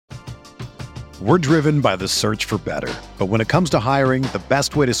We're driven by the search for better. But when it comes to hiring, the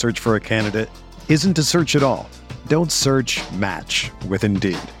best way to search for a candidate isn't to search at all. Don't search, match with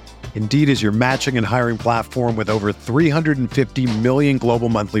Indeed. Indeed is your matching and hiring platform with over 350 million global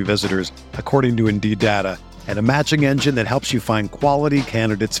monthly visitors, according to Indeed data, and a matching engine that helps you find quality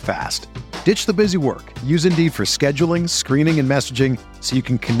candidates fast. Ditch the busy work. Use Indeed for scheduling, screening, and messaging so you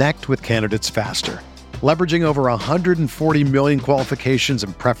can connect with candidates faster. Leveraging over 140 million qualifications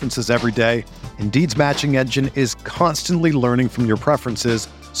and preferences every day, Indeed's matching engine is constantly learning from your preferences,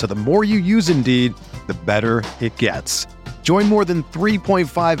 so the more you use Indeed, the better it gets. Join more than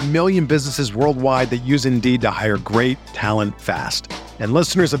 3.5 million businesses worldwide that use Indeed to hire great talent fast. And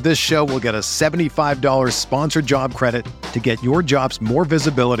listeners of this show will get a $75 sponsored job credit to get your jobs more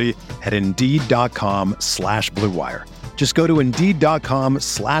visibility at Indeed.com/Blue Wire. Just go to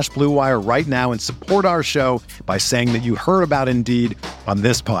Indeed.com/Blue Wire right now and support our show by saying that you heard about Indeed on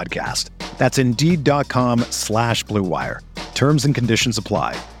this podcast. That's Indeed.com/Blue Wire. Terms and conditions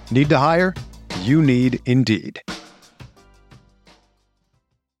apply. Need to hire? You need Indeed.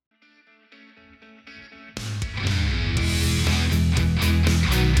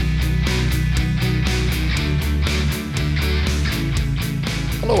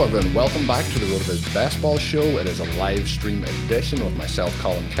 Hello everyone, welcome back to the RotoViz Best Ball Show. It is a live stream edition with myself,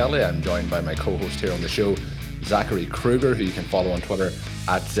 Colin Kelly. I'm joined by my co-host here on the show, Zachary Kruger, who you can follow on Twitter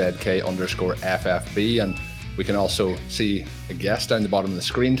at ZK_FFB. And we can also see a guest down the bottom of the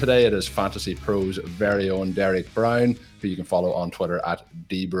screen today. It is Fantasy Pros' very own Derek Brown, who you can follow on Twitter at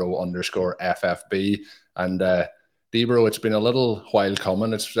Dbro_FFB. And Dbro, it's been a little while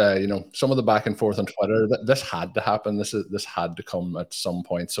coming. It's some of the back and forth on Twitter. This had to happen. This had to come at some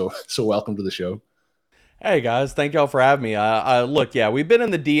point. So welcome to the show. Hey guys, thank y'all for having me. Look, we've been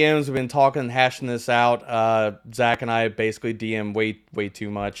in the DMs. We've been talking, hashing this out. Zach and I basically DM way too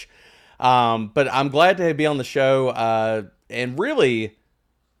much. But I'm glad to be on the show. And really,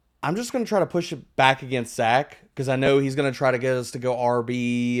 I'm just going to try to push it back against Zach because I know he's going to try to get us to go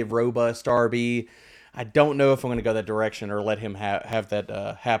RB, robust RB. I don't know if I'm going to go that direction or let him have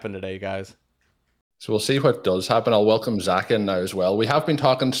that happen today, guys. So we'll see what does happen. I'll welcome Zach in now as well. We have been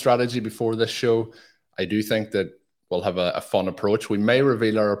talking strategy before this show. I do think that we'll have a fun approach. We may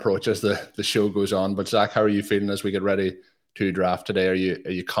reveal our approach as the show goes on. But Zach, how are you feeling as we get ready to draft today? Are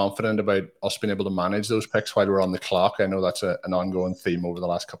you confident about us being able to manage those picks while we're on the clock? I know that's an ongoing theme over the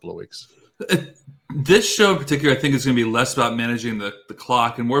last couple of weeks. This show in particular, I think, is going to be less about managing the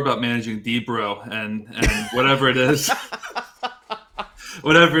clock and more about managing Dbro and whatever it is.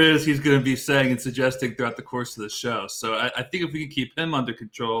 Whatever it is he's going to be saying and suggesting throughout the course of the show. So I think if we can keep him under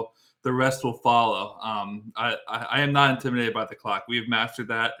control, the rest will follow. I am not intimidated by the clock. We have mastered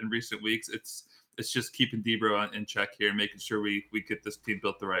that in recent weeks. It's just keeping Dbro in check here and making sure we get this team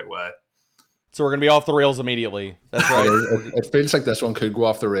built the right way. So we're gonna be off the rails immediately. That's right. It feels like this one could go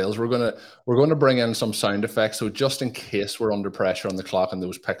off the rails. We're gonna bring in some sound effects, so just in case we're under pressure on the clock and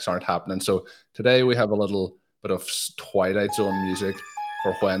those picks aren't happening. So today we have a little bit of Twilight Zone music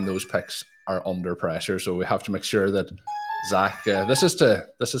for when those picks are under pressure. So we have to make sure that Zach, this is to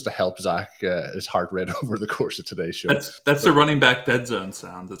help Zach his heart rate over the course of today's show. That's the running back dead zone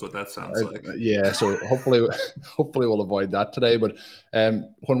sound. Is what that sounds like. Yeah, so hopefully we'll avoid that today. But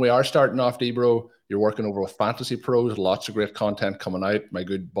when we are starting off, Dbro, you're working over with Fantasy Pros. Lots of great content coming out. My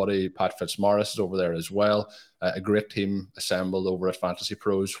good buddy Pat Fitzmaurice is over there as well. A great team assembled over at Fantasy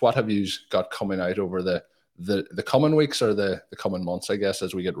Pros. What have you got coming out over the coming weeks or the coming months, I guess,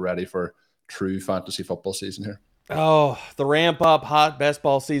 as we get ready for true fantasy football season here? Oh, the ramp up hot best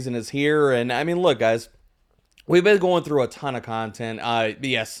ball season is here. And I mean, look, guys, we've been going through a ton of content.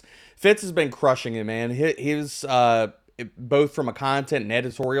 Yes, Fitz has been crushing it, man. He's both from a content and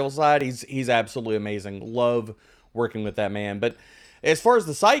editorial side, he's absolutely amazing. Love working with that man. But as far as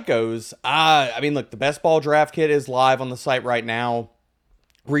the site goes, I mean, look, the best ball draft kit is live on the site right now.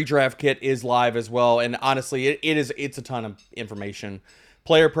 Redraft kit is live as well. And honestly, it's a ton of information.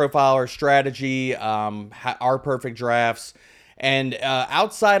 Player profile, our strategy, our perfect drafts. And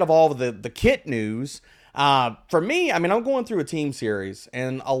outside of all of the kit news, for me, I mean, I'm going through a team series.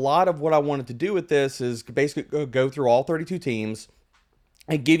 And a lot of what I wanted to do with this is basically go through all 32 teams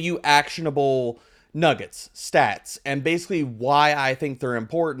and give you actionable nuggets, stats, and basically why I think they're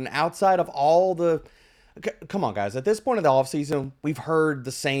important outside of all the... Come on, guys. At this point of the offseason, we've heard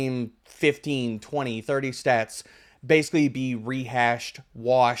the same 15, 20, 30 stats basically be rehashed,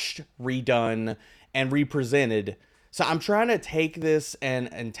 washed, redone, and represented. So I'm trying to take this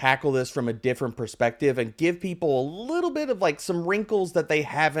and tackle this from a different perspective and give people a little bit of like some wrinkles that they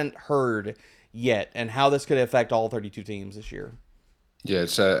haven't heard yet and how this could affect all 32 teams this year. Yeah,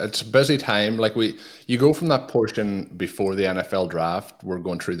 it's a busy time. Like you go from that portion before the NFL draft, we're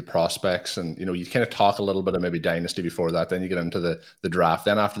going through the prospects, and you kind of talk a little bit of maybe dynasty before that. Then you get into the draft.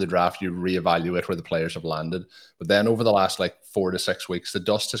 Then after the draft, you reevaluate where the players have landed. But then over the last like 4 to 6 weeks, the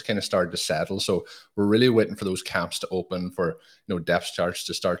dust has kind of started to settle. So we're really waiting for those camps to open, for depth charts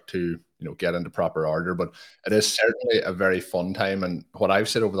to start to get into proper order. But it is certainly a very fun time. And what I've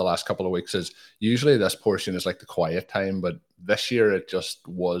said over the last couple of weeks is usually this portion is like the quiet time, but this year it just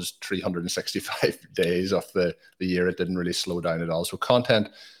was 365 days of the year. It didn't really slow down at all. So content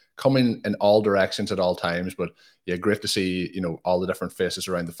coming in all directions at all times. But yeah, great to see all the different faces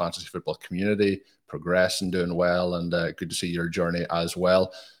around the fantasy football community progress and doing well, and good to see your journey as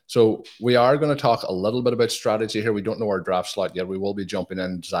well. So we are going to talk a little bit about strategy here. We don't know our draft slot yet. We will be jumping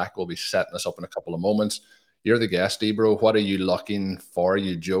in. Zach will be setting us up in a couple of moments. You're the guest, Ebro. What are you looking for?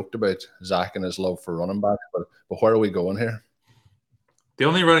 You joked about Zach and his love for running back, but where are we going here? The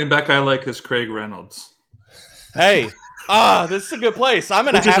only running back I like is Craig Reynolds. Hey, this is a good place. I'm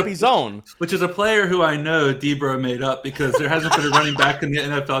in a happy zone. Which is a player who I know Debro made up, because there hasn't been a running back in the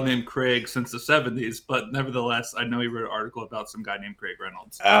NFL named Craig since the 70s. But nevertheless, I know he wrote an article about some guy named Craig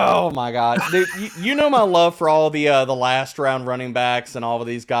Reynolds. Oh my God. Dude, you know my love for all the last round running backs and all of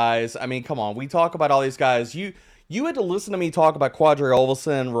these guys. I mean, come on. We talk about all these guys. You had to listen to me talk about Quadri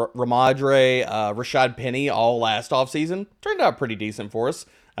Olson, Ramadre, Rashad Penny all last offseason. Turned out pretty decent for us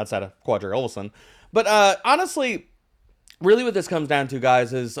outside of Quadri Olson. But honestly, really what this comes down to,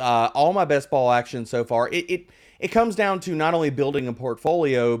 guys, is all my best ball action so far. It comes down to not only building a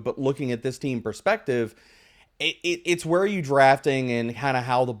portfolio, but looking at this team perspective. It's where you drafting and kind of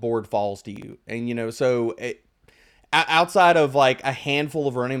how the board falls to you. And, so outside of like a handful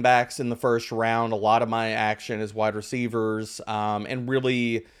of running backs in the first round, a lot of my action is wide receivers, and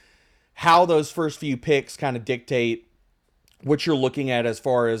really how those first few picks kind of dictate what you're looking at as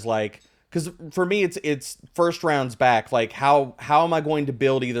far as like, because for me it's first rounds back, like how am I going to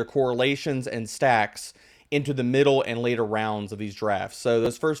build either correlations and stacks into the middle and later rounds of these drafts. So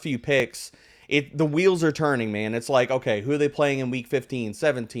those first few picks, the wheels are turning, man. It's like, okay, who are they playing in week 15,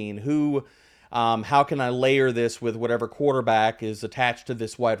 17? How can I layer this with whatever quarterback is attached to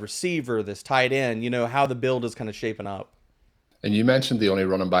this wide receiver, this tight end, how the build is kind of shaping up. And you mentioned the only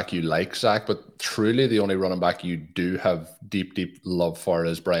running back you like, Zach, but truly the only running back you do have deep, deep love for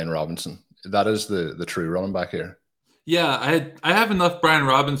is Brian Robinson. That is the true running back here. Yeah, I have enough Brian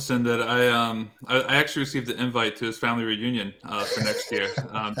Robinson that I actually received an invite to his family reunion for next year.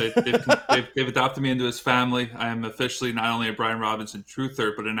 They've adopted me into his family. I am officially not only a Brian Robinson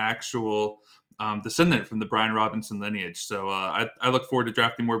truther, but an actual descendant from the Brian Robinson lineage. So I look forward to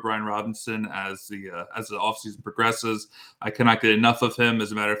drafting more Brian Robinson as the offseason progresses. I cannot get enough of him.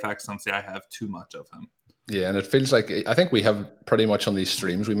 As a matter of fact, some say I have too much of him. Yeah, and it feels like, I think we have pretty much on these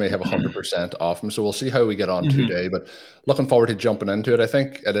streams, we may have 100% off him. So we'll see how we get on today. But looking forward to jumping into it. I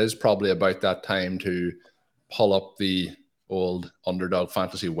think it is probably about that time to pull up the old Underdog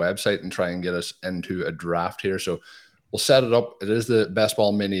Fantasy website and try and get us into a draft here. So we'll set it up. It is the Best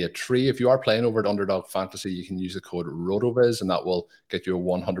Ball Mania tree. If you are playing over at Underdog Fantasy, you can use the code ROTOVIZ, and that will get you a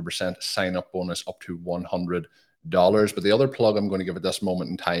 100% sign-up bonus up to $100. But the other plug I'm going to give at this moment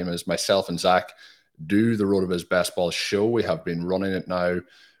in time is myself and Zach do the RotoViz Best Ball show. We have been running it now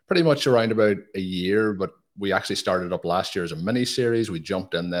pretty much around about a year, but we actually started up last year as a mini series. We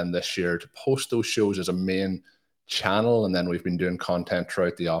jumped in then this year to post those shows as a main channel, and then we've been doing content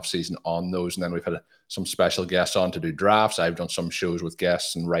throughout the off season on those, and then we've had some special guests on to do drafts. I've done some shows with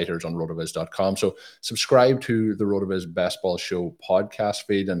guests and writers on rotoviz.com. So subscribe to the RotoViz Best Ball Show podcast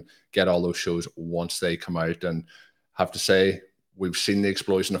feed and get all those shows once they come out. And have to say, we've seen the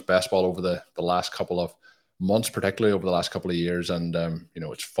explosion of best ball over the last couple of months, particularly over the last couple of years. And,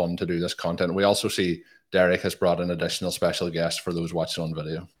 it's fun to do this content. We also see Derek has brought in additional special guests for those watching on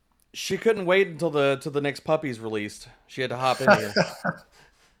video. She couldn't wait until the next puppy's released. She had to hop in here.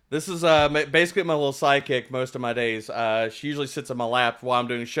 This is basically my little sidekick most of my days. She usually sits on my lap while I'm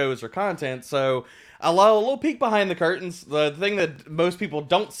doing shows or content. So a little peek behind the curtains, the thing that most people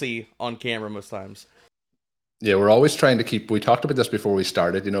don't see on camera most times. Yeah, we're always trying to keep, we talked about this before we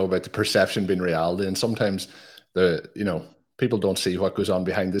started, about the perception being reality. And sometimes people don't see what goes on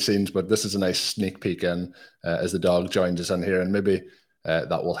behind the scenes, but this is a nice sneak peek in as the dog joins us in here. And maybe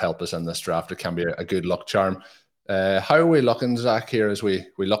that will help us in this draft. It can be a good luck charm. How are we looking, Zach, here as we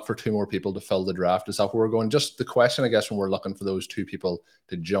look for two more people to fill the draft? Is that where we're going? Just the question, I guess, when we're looking for those two people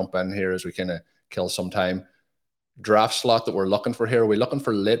to jump in here as we kind of kill some time. Draft slot that we're looking for here. Are we looking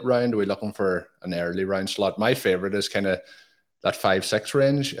for late round? Are we looking for an early round slot? My favorite is kind of that 5-6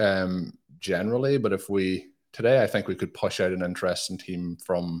 range generally, but if we today I think we could push out an interesting team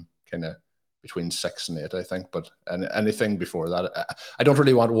from kind of between 6 and 8, I think. But anything before that, I don't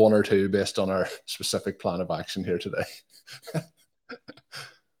really want 1 or 2 based on our specific plan of action here today.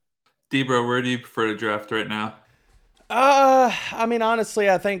 Debro, where do you prefer to draft right now? I mean, honestly,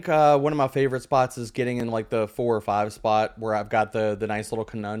 I think one of my favorite spots is getting in like the 4 or 5 spot where I've got the nice little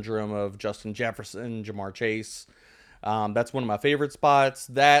conundrum of Justin Jefferson, Jamar Chase. That's one of my favorite spots.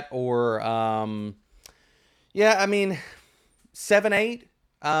 That or, yeah, I mean, 7, 8,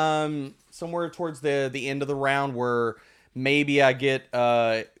 somewhere towards the end of the round where maybe I get,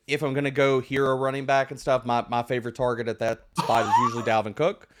 if I'm going to go hero running back and stuff, my favorite target at that spot is usually Dalvin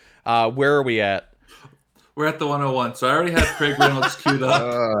Cook. Where are we at? We're at the 101. So I already have Craig Reynolds queued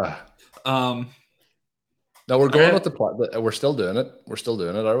up. No, we're going with the plot. We're still doing it. We're still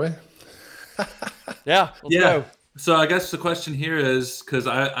doing it, are we? Yeah. Let's go. So I guess the question here is, because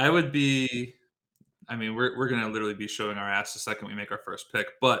I would be, I mean, we're going to literally be showing our ass the second we make our first pick.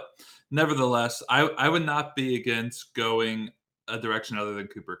 But nevertheless, I would not be against going a direction other than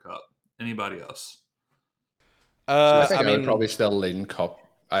Cooper Kupp. Anybody else? I think I would probably still lean Kupp.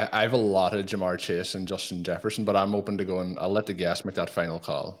 I have a lot of Jamar Chase and Justin Jefferson, but I'm open to going. I'll let the guest make that final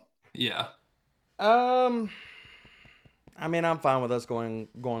call. Yeah. I mean, I'm fine with us going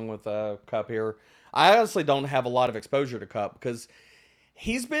with Kupp here. I honestly don't have a lot of exposure to Kupp because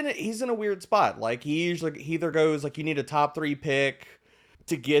he's in a weird spot. Like he either goes like you need a top 3 pick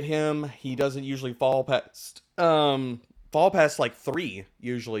to get him. He doesn't usually fall past like 3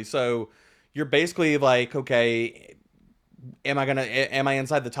 usually. So you're basically like, okay, am I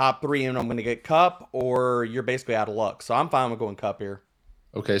inside the top 3 and I'm gonna get Kupp, or you're basically out of luck? So I'm fine with going Kupp here.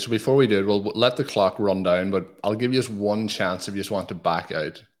 Okay, so before we do it, we'll let the clock run down, but I'll give you just one chance if you just want to back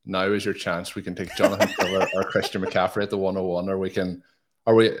out. Now is your chance. We can take Jonathan Taylor or Christian McCaffrey at the 101, or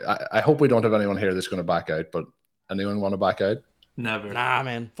I hope we don't have anyone here that's going to back out, but anyone want to back out? Never. Nah,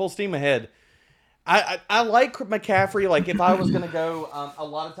 man. Full steam ahead. I like McCaffrey. Like if I was going to go, a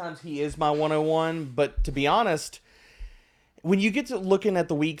lot of times he is my 101, but to be honest, when you get to looking at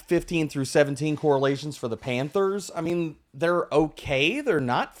the week 15 through 17 correlations for the Panthers, I mean, they're okay. They're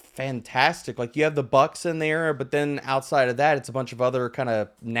not fantastic. Like you have the Bucks in there, but then outside of that, it's a bunch of other kind of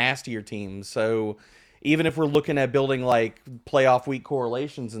nastier teams. So even if we're looking at building like playoff week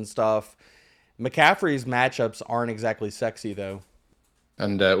correlations and stuff, McCaffrey's matchups aren't exactly sexy though.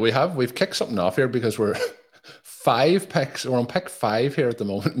 And we've kicked something off here because we're 5 picks. We're on pick 5 here at the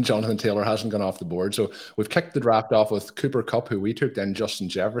moment, and Jonathan Taylor hasn't gone off the board. So we've kicked the draft off with Cooper Kupp, who we took, then Justin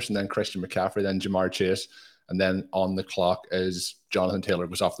Jefferson, then Christian McCaffrey, then Jamar Chase, and then on the clock is Jonathan Taylor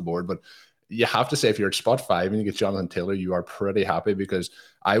goes off the board. But you have to say, if you're at spot 5 and you get Jonathan Taylor, you are pretty happy, because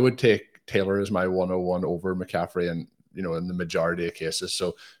I would take Taylor as my 101 over McCaffrey, and in the majority of cases.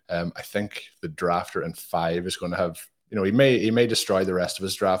 So I think the drafter in 5 is going to have, he may destroy the rest of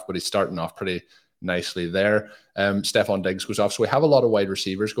his draft, but he's starting off pretty nicely there. Stephon Diggs goes off. So we have a lot of wide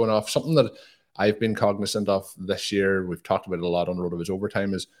receivers going off. Something that I've been cognizant of this year, we've talked about it a lot on Road of His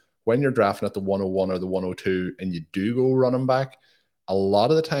Overtime, is when you're drafting at the 101 or the 102 and you do go running back, a lot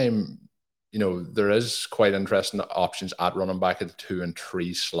of the time, there is quite interesting options at running back at the 2 and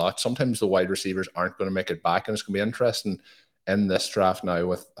 3 slot. Sometimes the wide receivers aren't going to make it back, and it's going to be interesting in this draft now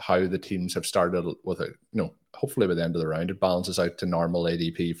with how the teams have started with it. Hopefully by the end of the round, it balances out to normal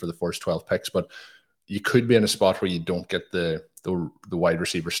ADP for the first 12 picks, but you could be in a spot where you don't get the wide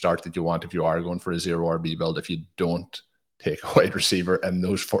receiver start that you want if you are going for a 0 RB build, if you don't take a wide receiver in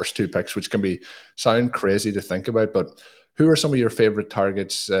those first 2 picks, which can sound crazy to think about. But who are some of your favorite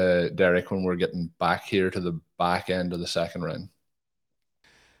targets, Derek, when we're getting back here to the back end of the second round?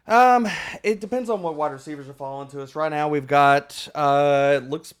 It depends on what wide receivers are falling to us. Right now we've got, it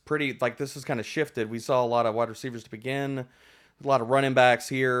looks pretty, like this is kind of shifted. We saw a lot of wide receivers to begin, a lot of running backs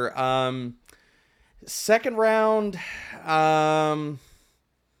here. Second round,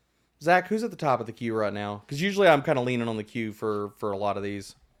 Zach, who's at the top of the queue right now? Because usually I'm kind of leaning on the queue for a lot of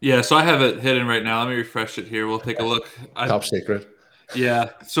these. Yeah, so I have it hidden right now. Let me refresh it here. We'll take a look. Top secret. Yeah,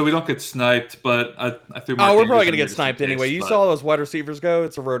 so we don't get sniped, but I threw. We're probably gonna get sniped anyway. You saw those wide receivers go.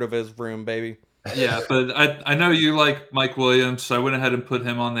 It's a Road of His room, baby. Yeah, but I know you like Mike Williams, so I went ahead and put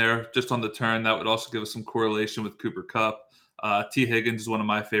him on there just on the turn. That would also give us some correlation with Cooper Kupp. T. Higgins is one of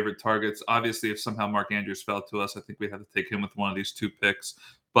my favorite targets. Obviously, if somehow Mark Andrews fell to us, I think we have to take him with one of these 2 picks.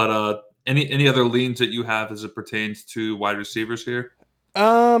 But any other leans that you have as it pertains to wide receivers here?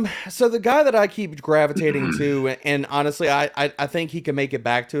 So the guy that I keep gravitating to, and honestly, I think he can make it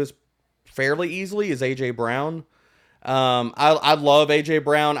back to us fairly easily, is AJ Brown. I love AJ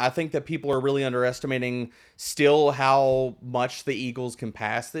Brown. I think that people are really underestimating still how much the Eagles can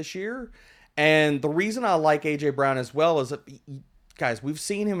pass this year. And the reason I like AJ Brown as well is that, guys, we've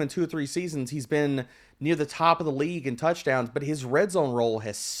seen him in 2 or 3 seasons. He's been near the top of the league in touchdowns, but his red zone role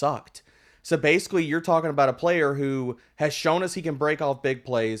has sucked. So basically, you're talking about a player who has shown us he can break off big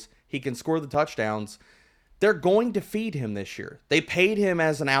plays, he can score the touchdowns. They're going to feed him this year. They paid him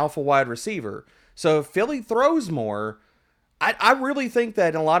as an alpha wide receiver. So if Philly throws more, I really think that,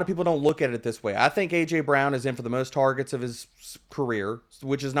 and a lot of people don't look at it this way, I think A.J. Brown is in for the most targets of his career,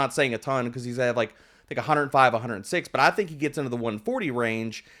 which is not saying a ton because he's had like, I think 105, 106, but I think he gets into the 140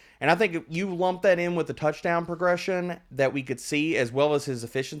 range. And I think if you lump that in with the touchdown progression that we could see, as well as his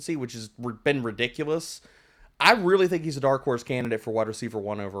efficiency, which has been ridiculous, I really think he's a dark horse candidate for wide receiver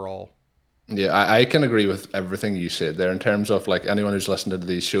 1 overall. Yeah, I can agree with everything you said there in terms of like anyone who's listened to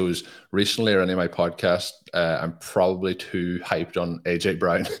these shows recently or any of my podcasts. I'm probably too hyped on AJ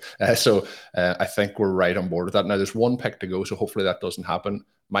Brown. So I think we're right on board with that. Now there's one pick to go, so hopefully that doesn't happen.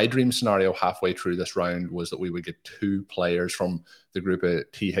 My dream scenario halfway through this round was that we would get 2 players from the group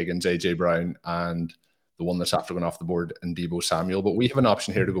of T. Higgins, AJ Brown, and the one that's after going off the board, and Deebo Samuel. But we have an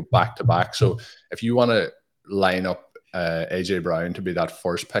option here to go back to back. So if you want to line up AJ Brown to be that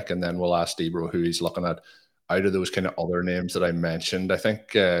first pick, and then we'll ask Debro who he's looking at out of those kind of other names that I mentioned. I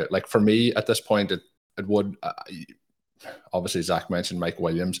think like for me at this point, it would obviously Zach mentioned Mike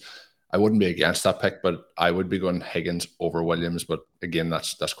Williams. I wouldn't be against that pick, but I would be going Higgins over Williams. But again,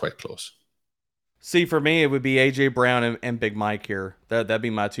 that's quite close. See, for me, it would be AJ Brown and Big Mike here. That'd be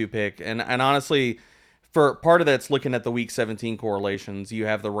my 2 pick. And honestly, for part of that's looking at the week 17 correlations, you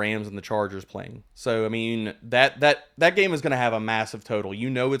have the Rams and the Chargers playing. So I mean, that game is going to have a massive total. You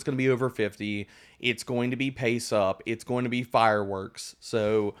know it's going to be over 50. It's going to be pace up. It's going to be fireworks.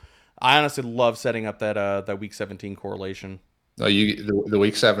 So I honestly love setting up that week 17 correlation. No, the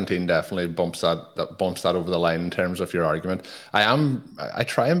week 17 definitely bumps that over the line in terms of your argument. I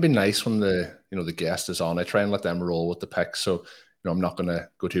try and be nice when the guest is on. I try and let them roll with the picks. So I'm not going to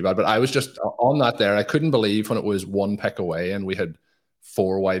go too bad, but I was just on that there. I couldn't believe when it was 1 pick away and we had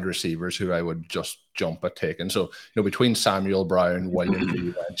 4 wide receivers who I would just jump at taking. So, between Samuel, Brown, Williams, who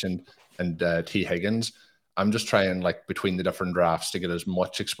you mentioned, and T. Higgins, I'm just trying like between the different drafts to get as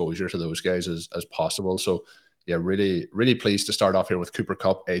much exposure to those guys as possible. So yeah, really, really pleased to start off here with Cooper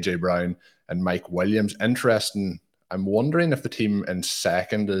Kupp, AJ Brown, and Mike Williams. Interesting. I'm wondering if the team in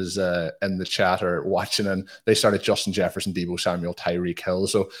second is in the chat or watching, and they started Justin Jefferson, Deebo Samuel, Tyreek Hill.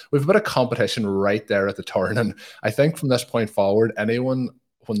 So we have a bit of competition right there at the turn. And I think from this point forward, anyone,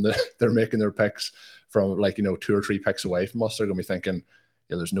 when they're making their picks from 2 or 3 picks away from us, they're going to be thinking,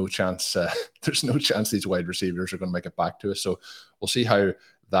 yeah, there's no chance these wide receivers are going to make it back to us. So we'll see how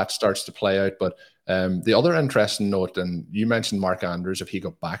that starts to play out. But the other interesting note, and you mentioned Mark Andrews, if he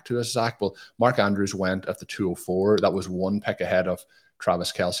got back to us, Zach, well, Mark Andrews went at the 204. That was 1 pick ahead of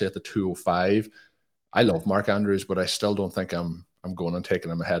Travis Kelce at the 205. I love Mark Andrews, but I still don't think I'm going and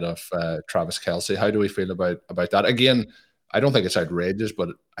taking him ahead of Travis Kelce. How do we feel about that? Again, I don't think it's outrageous, but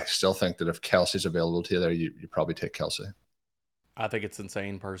I still think that if Kelce's available to you there, you probably take Kelce. I think it's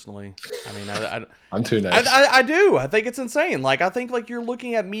insane, personally. I mean, I'm too nice. I do. I think it's insane. I think you're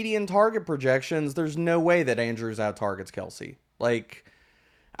looking at median target projections. There's no way that Andrews out targets Kelce.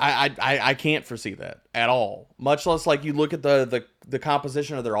 I can't foresee that at all. Much less you look at the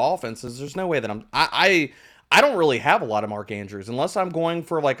composition of their offenses. There's no way that I don't really have a lot of Mark Andrews unless I'm going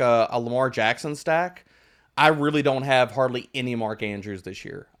for a Lamar Jackson stack. I really don't have hardly any Mark Andrews this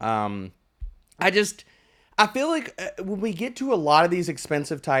year. I feel like when we get to a lot of these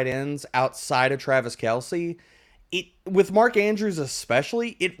expensive tight ends outside of Travis Kelce, with Mark Andrews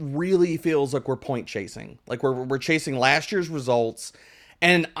especially, it really feels like we're point chasing. We're chasing last year's results.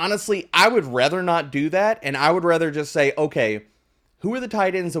 And honestly, I would rather not do that. And I would rather just say, okay, who are the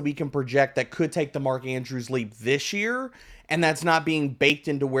tight ends that we can project that could take the Mark Andrews leap this year? And that's not being baked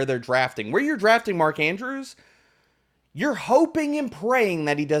into where they're drafting. Where you're drafting Mark Andrews, you're hoping and praying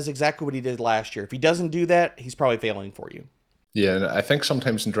that he does exactly what he did last year. If he doesn't do that, he's probably failing for you. Yeah, and I think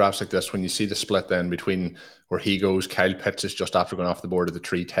sometimes in drafts like this, when you see the split then between where he goes, Kyle Pitts is just after going off the board at the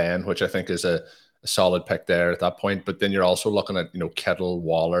 310, which I think is a solid pick there at that point. But then you're also looking at, Kittle,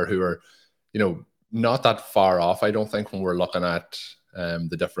 Waller, who are, not that far off, I don't think, when we're looking at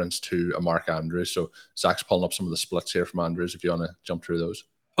the difference to a Mark Andrews. So Zach's pulling up some of the splits here from Andrews, if you want to jump through those.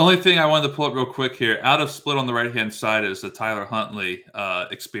 Only thing I wanted to pull up real quick here, out of split on the right-hand side is the Tyler Huntley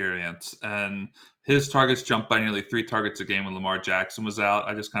experience. And his targets jumped by nearly 3 targets a game when Lamar Jackson was out.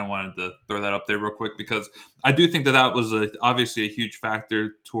 I just kind of wanted to throw that up there real quick because I do think that was obviously a huge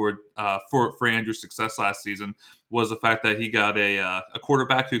factor toward for Andrew's success last season was the fact that he got a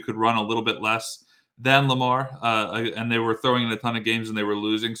quarterback who could run a little bit less than Lamar, and they were throwing in a ton of games and they were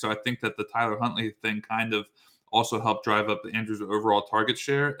losing. So I think that the Tyler Huntley thing kind of also helped drive up Andrews' overall target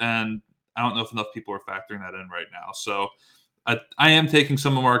share. And I don't know if enough people are factoring that in right now. So I am taking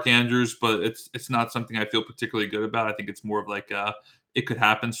some of Mark Andrews, but it's not something I feel particularly good about. I think it's more of like it could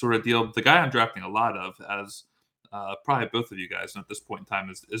happen sort of deal. The guy I'm drafting a lot of, as probably both of you guys at this point in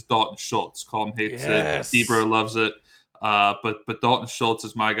time, is Dalton Schultz. Colm hates it. Debro loves it. But Dalton Schultz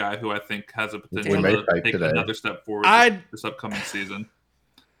is my guy who I think has a potential to take another step forward this upcoming season.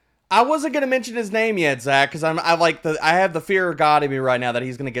 I wasn't going to mention his name yet, Zach, because I have the fear of God in me right now that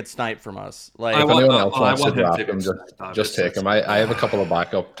he's going to get sniped from us. Like, if anyone else wants to draft him, just take him. I have a couple of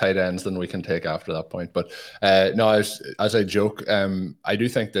backup tight ends that we can take after that point. But no, as I joke, I do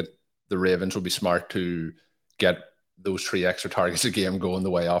think that the Ravens will be smart to get those 3 extra targets a game going the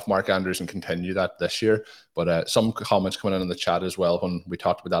way off Mark Andrews and continue that this year. But some comments coming in the chat as well. When we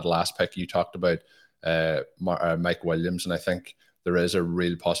talked about that last pick, you talked about Mike Williams, and I think there is a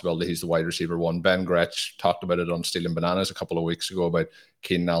real possibility he's the wide receiver 1. Ben Gretsch talked about it on Stealing Bananas a couple of weeks ago about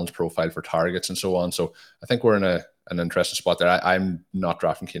Keenan Allen's profile for targets and so on. So I think we're in an interesting spot there. I'm not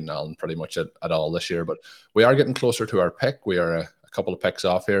drafting Keenan Allen pretty much at all this year, but we are getting closer to our pick. We are a couple of picks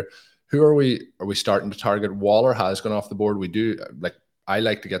off here. Who are we starting to target? Waller has gone off the board. I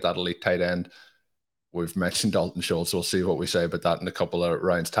like to get that elite tight end. We've mentioned Dalton Schultz. We'll see what we say about that in a couple of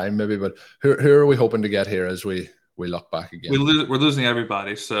rounds time maybe. But who are we hoping to get here as we look back again? We're losing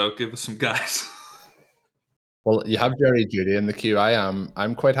everybody, so give us some guys. Well, you have Jerry Jeudy in the queue.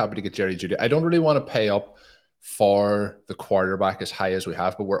 I'm quite happy to get Jerry Jeudy. I don't really want to pay up for the quarterback as high as we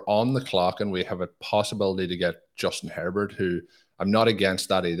have, but we're on the clock and we have a possibility to get Justin Herbert, who I'm not against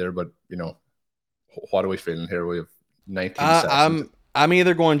that either, but what are we feeling here? We have 19 seconds. I'm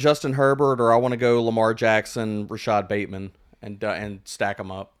either going Justin Herbert or I want to go Lamar Jackson, Rashad Bateman, and stack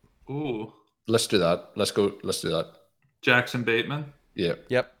them up. Ooh. Let's do that. Let's do that. Jackson Bateman? Yeah.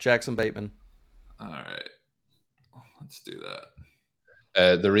 Yep, Jackson Bateman. All right. Let's do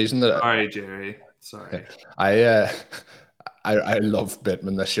that. The reason that... Sorry, Jerry. Sorry. I love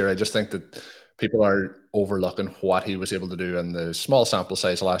Bateman this year. I just think that people are overlooking what he was able to do in the small sample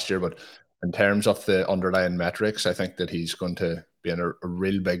size last year. But in terms of the underlying metrics, I think that he's going to be in a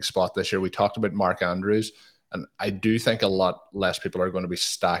real big spot this year. We talked about Mark Andrews, and I do think a lot less people are going to be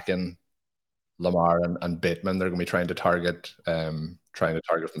stacking Lamar and Bateman. They're going to be trying to target from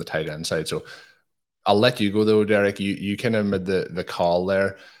the tight end side. So I'll let you go though, Derek. You kind of made the call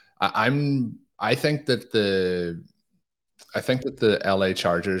there. I think that the LA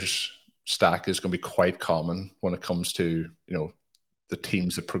Chargers stack is going to be quite common when it comes to the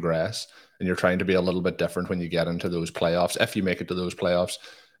teams that progress, and you're trying to be a little bit different when you get into those playoffs, if you make it to those playoffs.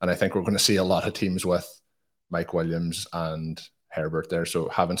 And I think we're going to see a lot of teams with Mike Williams and Herbert there. So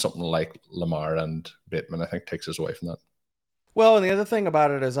having something like Lamar and Bateman, I think, takes us away from that. Well, and the other thing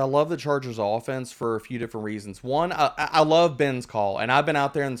about it is I love the Chargers offense for a few different reasons. One, I love Ben's call, and I've been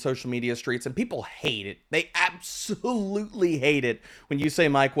out there in the social media streets, and people hate it. They absolutely hate it when you say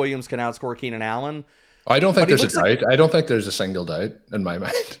Mike Williams can outscore Keenan Allen. I don't think there's a doubt. I don't think there's a single doubt in my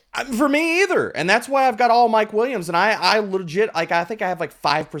mind. For me either. And that's why I've got all Mike Williams, and I legit, I think I have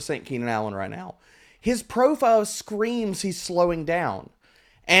 5% Keenan Allen right now. His profile screams he's slowing down.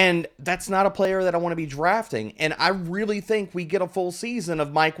 And that's not a player that I want to be drafting. And I really think we get a full season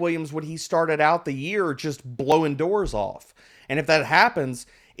of Mike Williams when he started out the year just blowing doors off. And if that happens,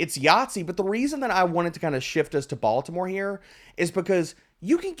 it's Yahtzee. But the reason that I wanted to kind of shift us to Baltimore here is because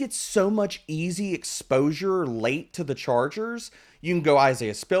you can get so much easy exposure late to the Chargers. You can go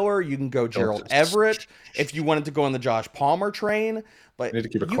Isaiah Spiller. You can go Gerald Everett if you wanted to go on the Josh Palmer train. But you need to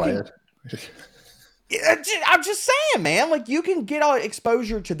keep it quiet. I'm just saying, man, you can get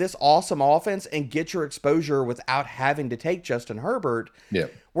exposure to this awesome offense and get your exposure without having to take Justin Herbert. Yeah.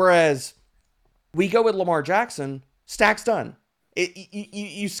 Whereas we go with Lamar Jackson, stack's done.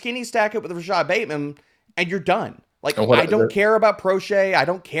 You skinny stack it with Rashad Bateman and you're done. I don't care about Prochet. I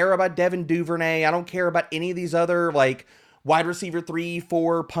don't care about Devin Duvernay. I don't care about any of these other wide receiver 3,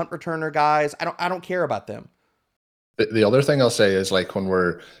 4 punt returner guys. I don't care about them. The other thing I'll say is when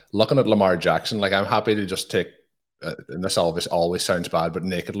we're looking at Lamar Jackson, I'm happy to just take, and this always sounds bad, but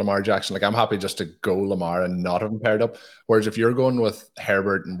naked Lamar Jackson, I'm happy just to go Lamar and not have him paired up. Whereas if you're going with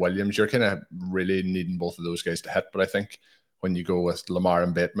Herbert and Williams, you're kind of really needing both of those guys to hit. But I think when you go with Lamar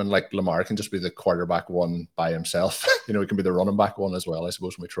and Bateman, Lamar can just be the quarterback one by himself. He can be the running back one as well, I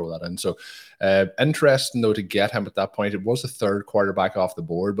suppose, when we throw that in. So interesting, though, to get him at that point. It was the third quarterback off the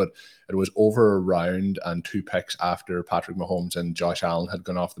board, but it was over a round and 2 picks after Patrick Mahomes and Josh Allen had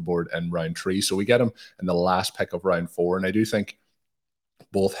gone off the board in round 3. So we get him in the last pick of round 4. And I do think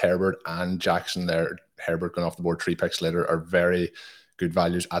both Herbert and Jackson there, Herbert going off the board 3 picks later, are very good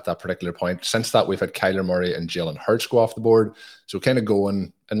values at that particular point. Since that, we've had Kyler Murray and Jalen Hurts go off the board. So kind of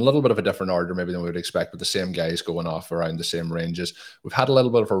going in a little bit of a different order maybe than we would expect, but the same guys going off around the same ranges. We've had a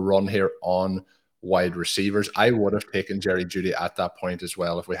little bit of a run here on wide receivers. I would have taken Jerry Jeudy at that point as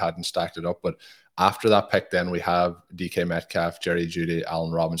well if we hadn't stacked it up. But after that pick, then we have DK Metcalf, Jerry Jeudy,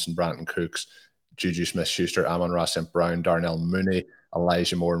 Allen Robinson, Brandon Cooks, Juju Smith-Schuster, Amon-Ra St. Brown, Darnell Mooney,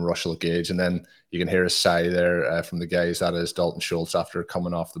 Elijah Moore, and Russell Gage. And then you can hear a sigh there from the guys. That is Dalton Schultz after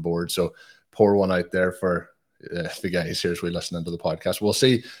coming off the board. So pour one out there for the guys here as we listen into the podcast. We'll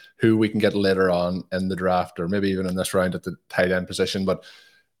see who we can get later on in the draft, or maybe even in this round at the tight end position. But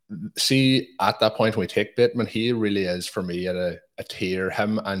see, at that point when we take Bateman, he really is for me at a tier.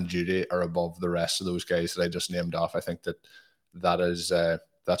 Him and Jeudy are above the rest of those guys that I just named off. I think that is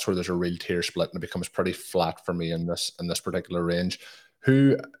that's where there's a real tier split, and it becomes pretty flat for me in this particular range.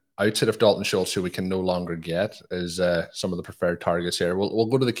 Who outside of Dalton Schultz, who we can no longer get, is some of the preferred targets here. We'll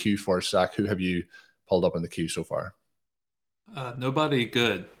go to the queue first. Zach, who have you pulled up in the queue so far? Nobody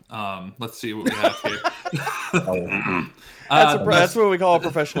good. Let's see what we have here. That's what we call a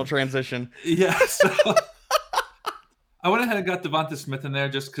professional transition. Yeah. So I went ahead and got Devonta Smith in there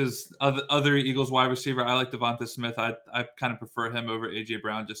just because other Eagles wide receiver. I like Devonta Smith. I kind of prefer him over AJ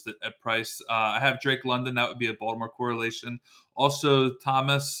Brown just at price. I have Drake London. That would be a Baltimore correlation. Also,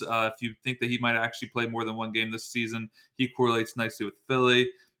 Thomas, if you think that he might actually play more than one game this season, he correlates nicely with Philly.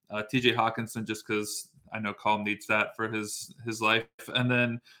 TJ Hawkinson, just because I know Colm needs that for his life. And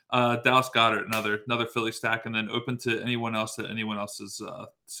then Dallas Goedert, another Philly stack, and then open to anyone else that anyone else is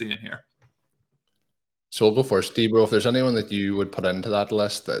seeing here. So we'll go first. Debro, if there's anyone that you would put into that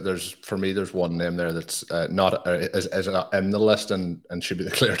list, there's one name there that's not is in the list and should be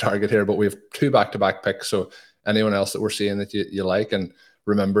the clear target here, but we have 2 back-to-back picks. So anyone else that we're seeing that you like, and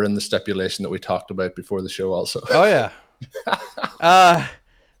remember in the stipulation that we talked about before the show also. Oh, yeah.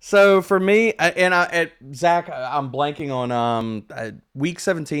 So for me, Zach, I'm blanking on week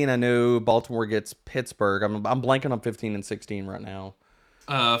 17. I know Baltimore gets Pittsburgh. I'm blanking on 15 and 16 right now.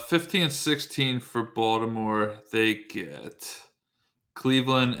 15 and 16 for Baltimore. They get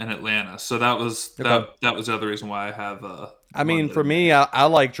Cleveland and Atlanta. So that was the other reason why I have. I mean, for me, I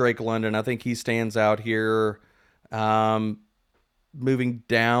like Drake London. I think he stands out here, moving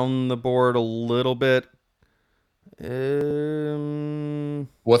down the board a little bit. With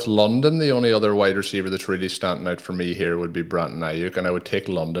London, the only other wide receiver that's really standing out for me here would be Brandon Ayuk, and I would take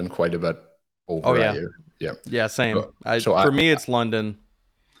London quite a bit over Ayuk. Yeah, same. So for me, it's London.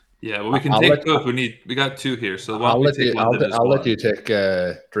 Yeah, well, we can take both. We got 2 here, so why don't we take London? I'll let you take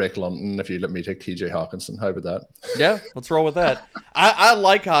Drake London if you let me take TJ Hawkinson. How about that? Yeah, let's roll with that. I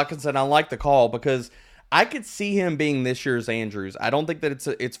like Hawkinson. I like the call because I could see him being this year's Andrews. I don't think that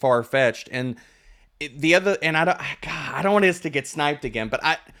it's far fetched. And I don't want this to get sniped again, but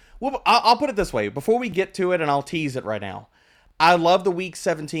I'll put it this way before we get to it, and I'll tease it right now. I love the week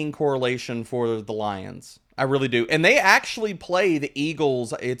 17 correlation for the Lions. I really do. And they actually play the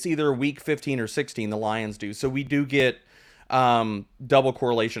Eagles. It's either week 15 or 16, the Lions do. So we do get double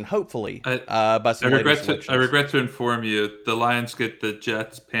correlation, hopefully, by some I regret to inform you, the Lions get the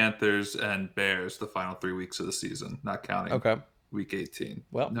Jets, Panthers, and Bears the final 3 weeks of the season, not counting week 18.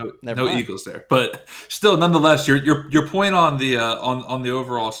 Well, no Eagles there, but still, nonetheless, your point on the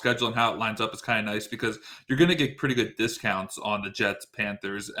overall schedule and how it lines up is kind of nice because you're going to get pretty good discounts on the Jets,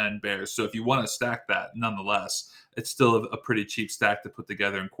 Panthers, and Bears. So if you want to stack that, nonetheless, it's still a pretty cheap stack to put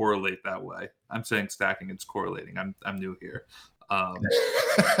together and correlate that way. I'm saying stacking, it's correlating. I'm new here.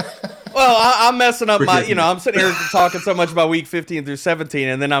 Well, I'm messing up I'm sitting here talking so much about week 15 through 17,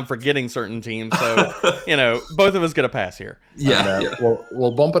 and then I'm forgetting certain teams. So, both of us get a pass here. Yeah.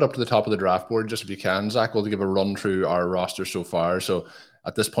 We'll bump it up to the top of the draft board just if you can, Zach. We'll give a run through our roster so far. So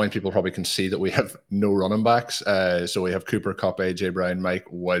at this point, people probably can see that we have no running backs. So we have Cooper Kupp, AJ Brown, Mike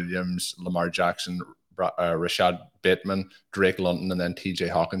Williams, Lamar Jackson, Rashad Bateman, Drake London, and then TJ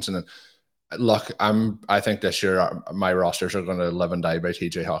Hawkinson. And look, I think this year my rosters are going to live and die by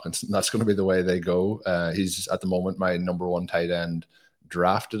TJ Hawkinson. That's going to be the way they go. He's at the moment my number 1 tight end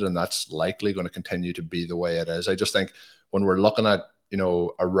drafted, and that's likely going to continue to be the way it is. I just think when we're looking at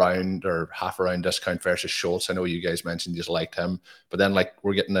a round or half a round discount versus Schultz, I know you guys mentioned you just liked him, but then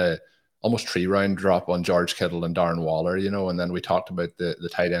we're getting a almost 3-round drop on George Kittle and Darren Waller, and then we talked about the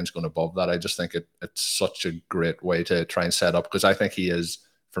tight ends going above that. I just think it's such a great way to try and set up because I think he is,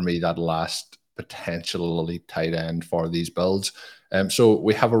 for me, that last potential elite tight end for these builds. So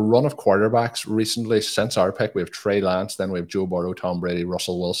we have a run of quarterbacks recently since our pick. We have Trey Lance, then we have Joe Burrow, Tom Brady,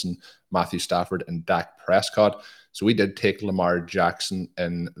 Russell Wilson, Matthew Stafford, and Dak Prescott. So we did take Lamar Jackson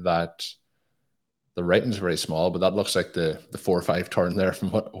in that. The rating's very small, but that looks like the 4-5 turn there from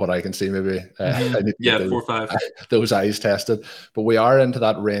what I can see. Maybe I need to get 4-5. Those eyes tested. But we are into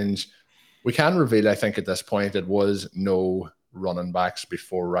that range. We can reveal, I think, at this point, it was no running backs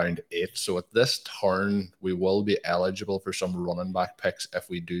before round 8. So at this turn, we will be eligible for some running back picks if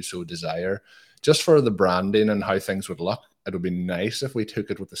we do so desire. Just for the branding and how things would look, it would be nice if we took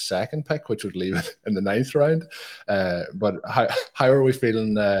it with the second pick, which would leave it in the 9th round. But how are we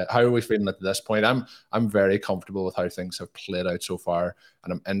feeling? How are we feeling at this point? I'm very comfortable with how things have played out so far,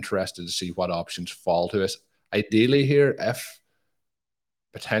 and I'm interested to see what options fall to us. Ideally, here, if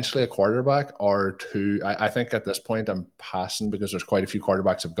potentially a quarterback or two. I think at this point I'm passing because there's quite a few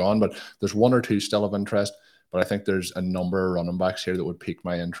quarterbacks have gone, but there's one or two still of interest. But I think there's a number of running backs here that would pique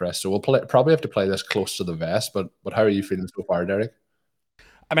my interest. So we'll probably have to play this close to the vest. But how are you feeling so far, Derek?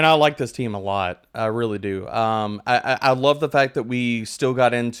 I mean, I like this team a lot. I really do. I love the fact that we still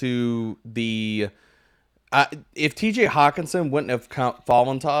got into the. If TJ Hawkinson wouldn't have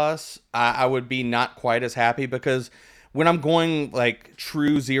fallen to us, I would be not quite as happy because when I'm going like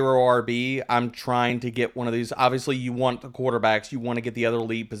true zero RB, I'm trying to get one of these. Obviously, you want the quarterbacks, you want to get the other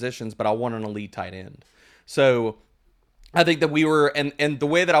elite positions, but I want an elite tight end. So I think that we were, and the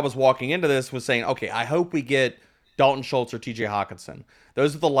way that I was walking into this was saying, okay, I hope we get Dalton Schultz or TJ Hawkinson.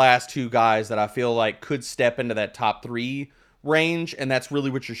 Those are the last two guys that I feel like could step into that top 3 range, and that's really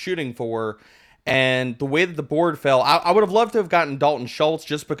what you're shooting for. And the way that the board fell, I would have loved to have gotten Dalton Schultz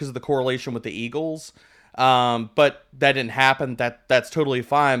just because of the correlation with the Eagles. But that didn't happen. That's totally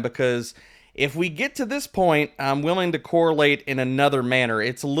fine because if we get to this point, I'm willing to correlate in another manner.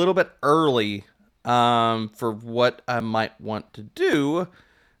 It's a little bit early for what I might want to do,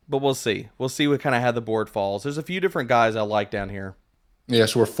 but we'll see. We'll see what kind of how the board falls. There's a few different guys I like down here. Yeah,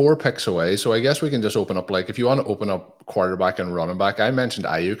 so we're 4 picks away. So I guess we can just open up, like, if you want to open up quarterback and running back, I mentioned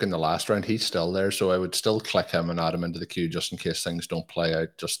Ayuk in the last round. He's still there, so I would still click him and add him into the queue just in case things don't play out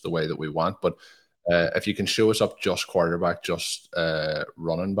just the way that we want. But if you can show us up just quarterback, just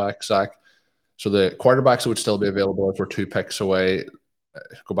running back, Zach. So the quarterbacks would still be available if we're 2 picks away.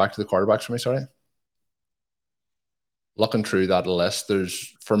 Go back to the quarterbacks for me, sorry. Looking through that list,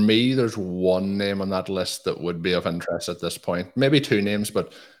 there's one name on that list that would be of interest at this point. Maybe 2 names,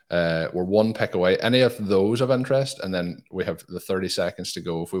 but we're 1 pick away. Any of those of interest, and then we have the 30 seconds to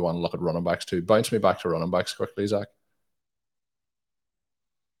go if we want to look at running backs too. Bounce me back to running backs quickly, Zach.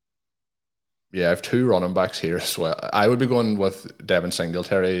 Yeah, I have 2 running backs here as well. I would be going with Devin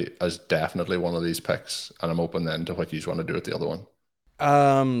Singletary as definitely one of these picks, and I'm open then to what you want to do with the other one.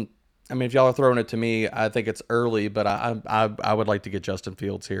 I mean, if y'all are throwing it to me, I think it's early, but I would like to get Justin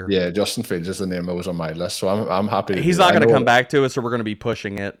Fields here. Yeah, Justin Fields is the name that was on my list, so I'm happy. He's not going to come back to us, so we're going to be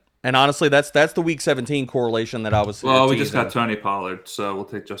pushing it. And honestly, that's the Week 17 correlation that I was. Well, we just got Tony Pollard, so we'll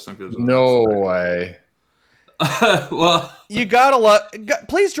take Justin Fields. No way. Well, you gotta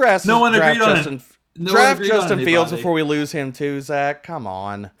please draft. No one agreed on Justin. it. No draft Justin Fields before we lose him too, Zach. Come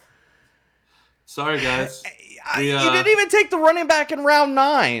on. Sorry, guys. You didn't even take the running back in round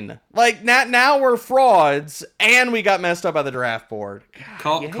 9. Like now we're frauds, and we got messed up by the draft board.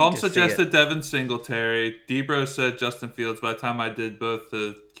 Calm suggested Devin Singletary. Debro said Justin Fields. By the time I did both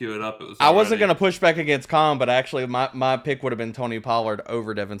to queue it up, it was. I wasn't going to push back against Calm, but actually my pick would have been Tony Pollard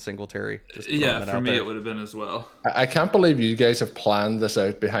over Devin Singletary. Yeah, for me it would have been as well. I can't believe you guys have planned this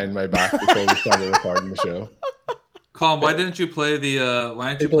out behind my back before we started recording the show. Calm, why didn't you play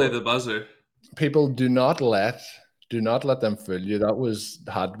the buzzer? People do not let them fool you. That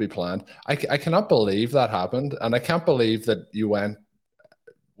had to be planned. I cannot believe that happened, and I can't believe that you went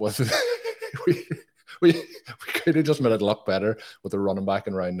with we could have just made it look better with a running back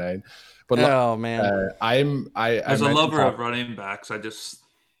in round 9. But man, as a lover of running backs, I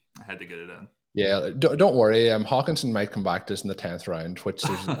had to get it in. Yeah, don't worry. Hawkinson might come back to us in the 10th round, which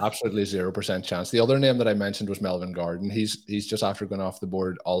there's absolutely 0% chance. The other name that I mentioned was Melvin Gordon. He's just after going off the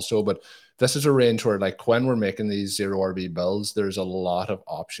board also. But this is a range where, like, when we're making these 0 RB builds, there's a lot of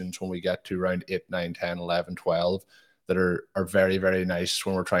options when we get to round 8, 9, 10, 11, 12 that are very, very nice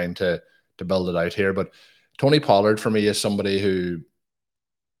when we're trying to build it out here. But Tony Pollard for me is somebody who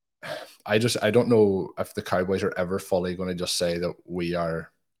I don't know if the Cowboys are ever fully going to just say that we are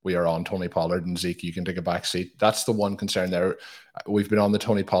on Tony Pollard and Zeke, you can take a back seat. That's the one concern there. We've been on the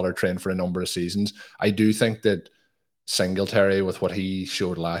Tony Pollard train for a number of seasons. I do think that Singletary, with what he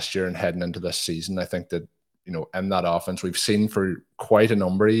showed last year and heading into this season, I think that, in that offense, we've seen for quite a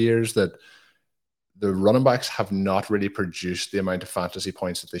number of years that the running backs have not really produced the amount of fantasy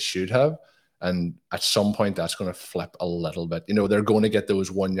points that they should have. And at some point, that's going to flip a little bit. They're going to get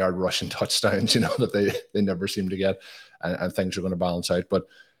those 1 yard rushing touchdowns, that they never seem to get, and things are going to balance out. But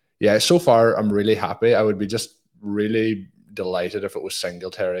yeah, so far, I'm really happy. I would be just really delighted if it was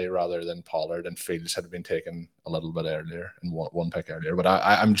Singletary rather than Pollard, and Fields had been taken a little bit earlier and one pick earlier. But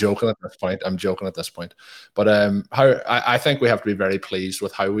I'm joking at this point. But I think we have to be very pleased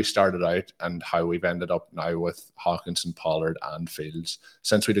with how we started out and how we've ended up now with Hawkinson, Pollard, and Fields.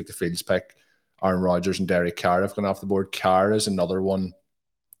 Since we took the Fields pick, Aaron Rodgers and Derek Carr have gone off the board. Carr is another one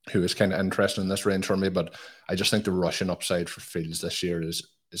who is kind of interesting in this range for me, but I just think the rushing upside for Fields this year is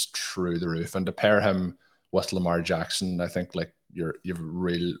through the roof. And to pair him with Lamar Jackson, I think you've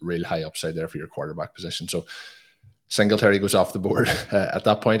real high upside there for your quarterback position. So Singletary goes off the board at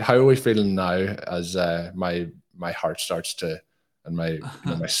that point. How are we feeling now as my heart starts to, and my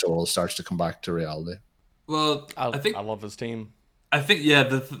soul starts to come back to reality? Well, I love his team. I think, yeah,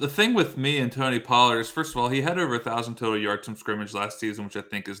 the thing with me and Tony Pollard is, first of all, he had over 1,000 total yards from scrimmage last season, which I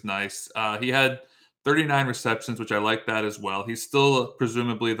think is nice. He had 39 receptions, which I like that as well. He's still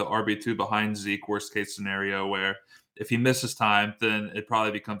presumably the RB2 behind Zeke, worst case scenario, where if he misses time, then it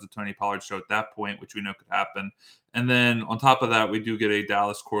probably becomes a Tony Pollard show at that point, which we know could happen. And then on top of that, we do get a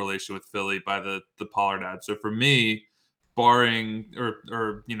Dallas correlation with Philly by the Pollard ad. So for me, barring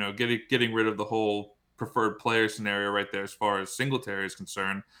or getting rid of the whole preferred player scenario right there as far as Singletary is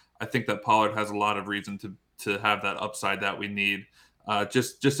concerned, I think that Pollard has a lot of reason to have that upside that we need,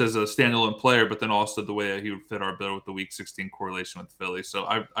 just as a standalone player, but then also the way that he would fit our bill with the Week 16 correlation with Philly. So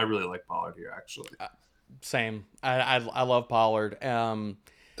I really like Pollard here, actually. Same. I love Pollard. Don't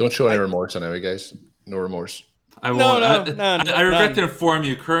show any remorse on it, guys. No remorse. I won't. No, I regret to inform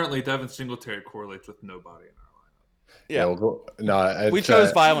you, currently Devin Singletary correlates with nobody in our lineup. Yeah, we'll go. No, we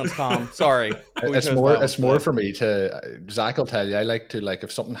chose violence, Tom. Sorry. It's more for me to. Zach will tell you. I like to,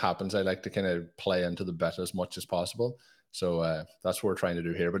 if something happens, I like to kind of play into the bet as much as possible. So that's what we're trying to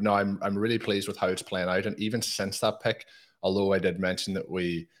do here. But no, I'm really pleased with how it's playing out. And even since that pick, although I did mention that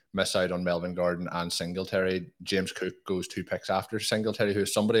we miss out on Melvin Gordon and Singletary, James Cook goes 2 picks after Singletary,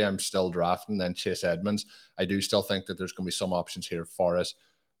 who's somebody I'm still drafting. Then Chase Edmonds. I do still think that there's going to be some options here for us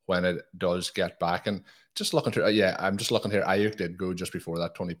when it does get back. And just looking through, I'm just looking here. Ayuk did go just before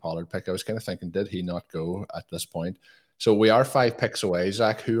that Tony Pollard pick. I was kind of thinking, did he not go at this point? So we are 5 picks away.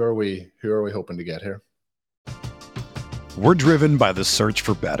 Zach, who are we hoping to get here? We're driven by the search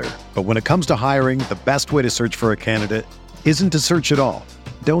for better. But when it comes to hiring, the best way to search for a candidate isn't to search at all.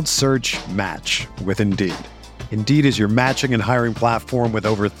 Don't search, match with Indeed. Indeed is your matching and hiring platform with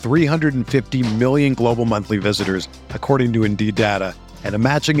over 350 million global monthly visitors, according to Indeed data, and a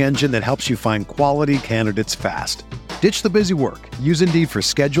matching engine that helps you find quality candidates fast. Ditch the busy work. Use Indeed for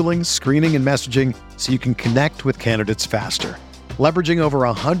scheduling, screening, and messaging so you can connect with candidates faster. Leveraging over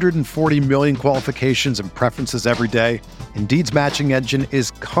 140 million qualifications and preferences every day, Indeed's matching engine is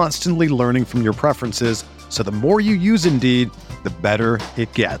constantly learning from your preferences, so the more you use Indeed, the better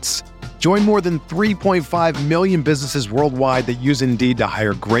it gets. Join more than 3.5 million businesses worldwide that use Indeed to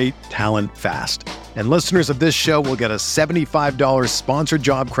hire great talent fast. And listeners of this show will get a $75 sponsored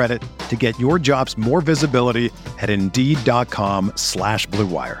job credit to get your jobs more visibility at Indeed.com/Blue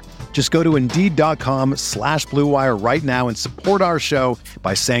Wire. Just go to Indeed.com/Blue Wire right now and support our show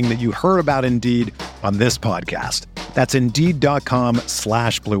by saying that you heard about Indeed on this podcast. That's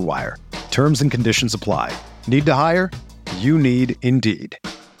Indeed.com/Blue Wire. Terms and conditions apply. Need to hire? You need Indeed.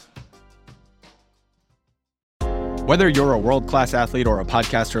 Whether you're a world-class athlete or a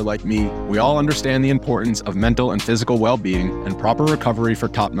podcaster like me, we all understand the importance of mental and physical well-being and proper recovery for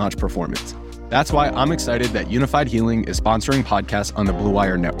top-notch performance. That's why I'm excited that Unified Healing is sponsoring podcasts on the Blue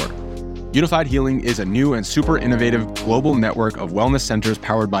Wire Network. Unified Healing is a new and super innovative global network of wellness centers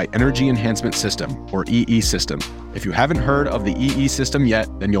powered by Energy Enhancement System, or EE System. If you haven't heard of the EE System yet,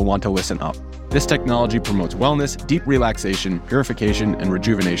 then you'll want to listen up. This technology promotes wellness, deep relaxation, purification, and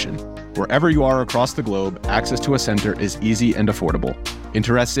rejuvenation. Wherever you are across the globe, access to a center is easy and affordable.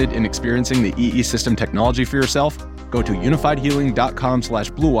 Interested in experiencing the EE System technology for yourself? Go to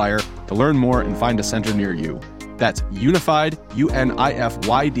unifiedhealing.com/Blue Wire to learn more and find a center near you. That's unified,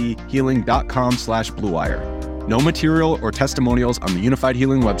 UNIFYD, healing.com/Blue Wire. No material or testimonials on the Unified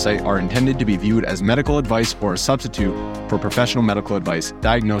Healing website are intended to be viewed as medical advice or a substitute for professional medical advice,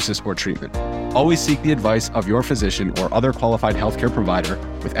 diagnosis, or treatment. Always seek the advice of your physician or other qualified healthcare provider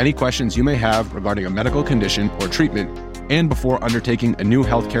with any questions you may have regarding a medical condition or treatment and before undertaking a new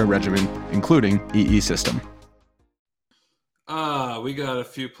healthcare regimen, including EE System. We got a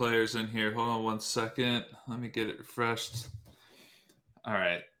few players in here. Hold on one second. Let me get it refreshed. All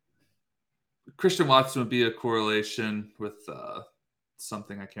right. Christian Watson would be a correlation with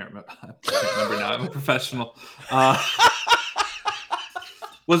something I can't remember. I can't remember now. I'm a professional.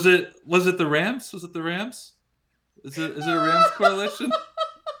 Was it the Rams? Was it the Rams? Is it a Rams correlation?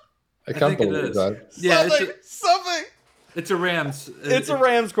 I can't believe that. Yeah, something. It's a Rams. It's a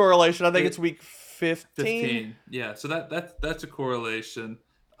Rams correlation. I think it's week 15. Yeah, so that's a correlation.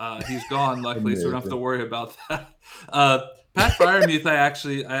 He's gone, luckily, so we don't have to worry about that. Pat Freiermuth, I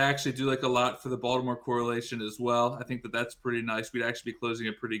actually do like a lot for the Baltimore correlation as well. I think that's pretty nice. We'd actually be closing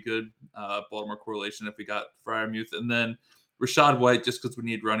a pretty good Baltimore correlation if we got Freiermuth. And then Rachaad White, just because we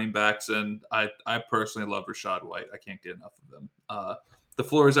need running backs, and I personally love Rachaad White. I can't get enough of him. The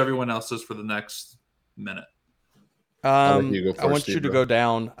floor is everyone else's for the next minute. I want you to go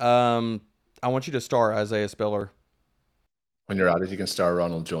down. I want you to star Isaiah Spiller. When you're at it, you can star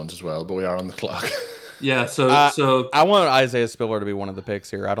Ronald Jones as well, but we are on the clock. Yeah, so I want Isaiah Spiller to be one of the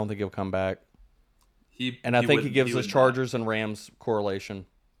picks here. I don't think he'll come back. I think he gives us Chargers and Rams correlation.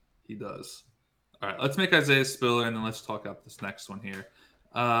 He does. All right, let's make Isaiah Spiller, and then let's talk about this next one here.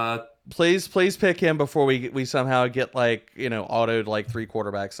 Please pick him before we somehow get autoed like 3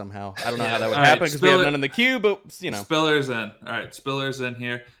 quarterbacks somehow. I don't know how that would happen because we have none in the queue, but Spiller's in. All right, Spiller's in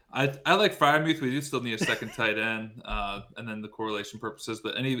here. I like Freiermuth. We do still need a second tight end, and then the correlation purposes.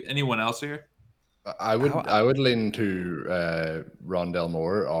 But anyone else here? I would lean to Rondell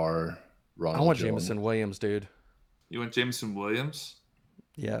Moore or Ronald. I want Jones. Jameson Williams, dude. You want Jameson Williams?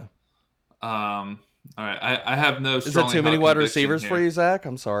 Yeah. All right. I have no. Is that too many wide receivers for you, Zach?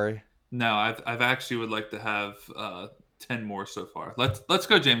 I'm sorry. No, I've actually would like to have 10 more so far. Let's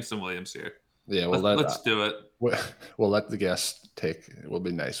go Jameson Williams here. Yeah, well, let's do it. We'll let the guests take. It will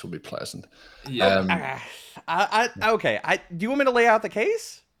be nice. We'll be pleasant. Yeah. Okay. Do you want me to lay out the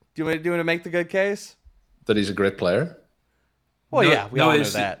case? Do you want to make the good case? That he's a great player? Well, yeah, we all know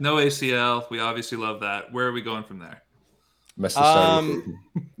that. No ACL. We obviously love that. Where are we going from there? Missed the start of the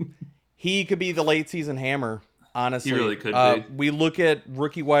season. He could be the late season hammer, honestly. He really could be. We look at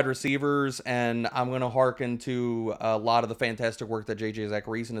rookie wide receivers, and I'm going to hearken to a lot of the fantastic work that J.J.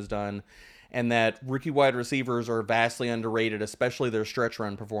 Zachariason has done, and that rookie wide receivers are vastly underrated, especially their stretch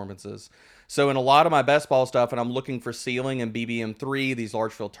run performances. So in a lot of my best ball stuff, and I'm looking for ceiling and BBM3, these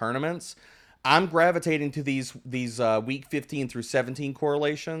large field tournaments, I'm gravitating to these week 15 through 17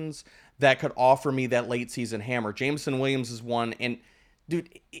 correlations that could offer me that late season hammer. Jameson Williams is one, and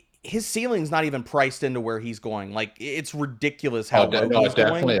dude, his ceiling's not even priced into where he's going. Like, it's ridiculous how low he's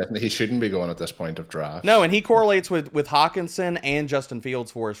definitely going. He shouldn't be going at this point of draft. No, and he correlates with Hawkinson and Justin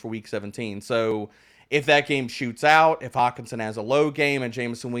Fields for us for week 17. So if that game shoots out, if Hawkinson has a low game and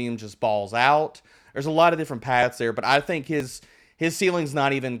Jameson Williams just balls out, there's a lot of different paths there. But I think his ceiling's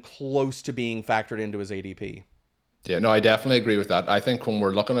not even close to being factored into his ADP. Yeah, no, I definitely agree with that. I think when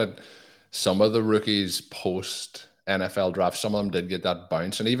we're looking at some of the rookies post NFL draft, some of them did get that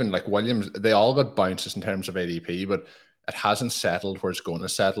bounce, and even like Williams, they all got bounces in terms of ADP, but it hasn't settled where it's going to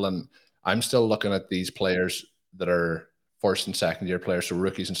settle. And I'm still looking at these players that are first and second year players, so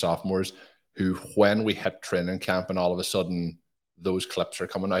rookies and sophomores, who when we hit training camp and all of a sudden those clips are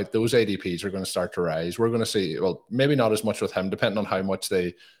coming out, those ADPs are going to start to rise. We're going to see, well, maybe not as much with him, depending on how much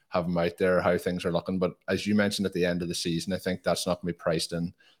they have him out there, how things are looking. But as you mentioned at the end of the season, I think that's not going to be priced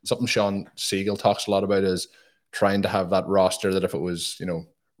in. Something Sean Siegel talks a lot about is trying to have that roster that if it was,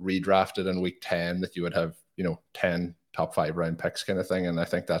 redrafted in week 10, that you would have, 10 top 5 round picks kind of thing. And I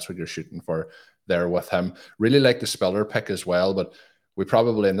think that's what you're shooting for there with him. Really like the Spiller pick as well, but we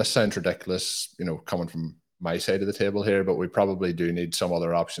probably, and this sounds ridiculous, coming from my side of the table here, but we probably do need some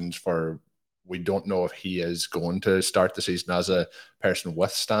other options for, we don't know if he is going to start the season as a person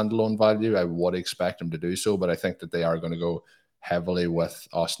with standalone value. I would expect him to do so, but I think that they are going to go heavily with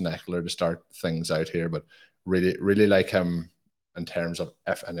Austin Eckler to start things out here. But really, really like him in terms of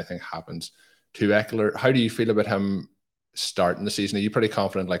if anything happens to Eckler. How do you feel about him starting the season? Are you pretty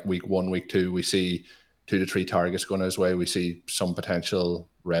confident like week 1, week 2, we see 2 to 3 targets going his way? We see some potential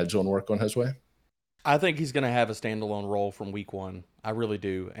red zone work going his way? I think he's going to have a standalone role from week 1. I really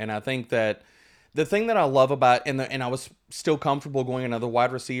do. And I think that the thing that I love about, and I was still comfortable going another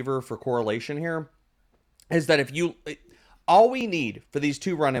wide receiver for correlation here, is that all we need for these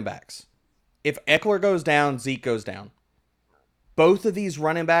 2 running backs, if Eckler goes down, Zeke goes down. Both of these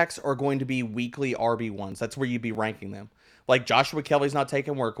running backs are going to be weekly RB1s. That's where you'd be ranking them. Like Joshua Kelly's not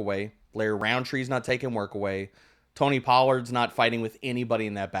taking work away. Larry Roundtree's not taking work away. Tony Pollard's not fighting with anybody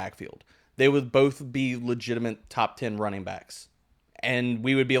in that backfield. They would both be legitimate top 10 running backs. And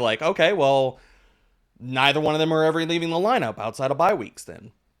we would be like, okay, well, neither one of them are ever leaving the lineup outside of bye weeks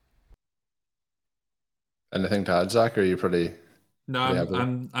then. Anything to add, Zach? Or are you pretty...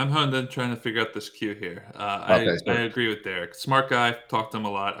 No, I'm honed in trying to figure out this queue here. Okay, I agree with Derek. Smart guy, talked to him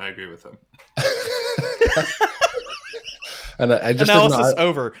a lot. I agree with him. And I just analysis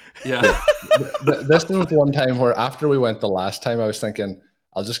over. Yeah. This was one time where after we went the last time, I was thinking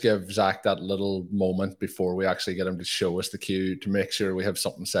I'll just give Zach that little moment before we actually get him to show us the queue to make sure we have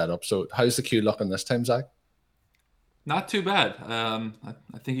something set up. So how's the queue looking this time, Zach? Not too bad. I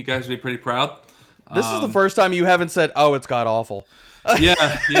think you guys will be pretty proud. This is the first time you haven't said, "Oh, it's god awful." Yeah.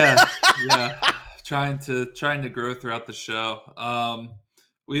 Trying to grow throughout the show.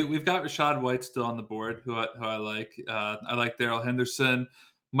 We've got Rashad White still on the board, who I like. I like Darrell Henderson.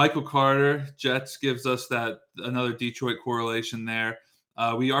 Michael Carter, Jets gives us that another Detroit correlation there.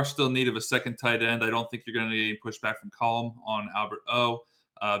 We are still in need of a second tight end. I don't think you're going to need pushback from Colm on Albert O.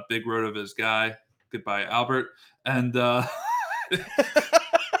 Big Rotoviz guy. Goodbye, Albert. And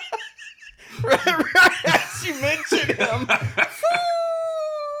right as you mentioned him.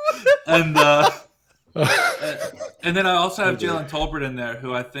 And then I also have Jalen Tolbert in there,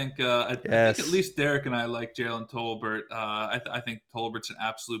 who I think I think at least Derek and I like Jalen Tolbert. I think Tolbert's an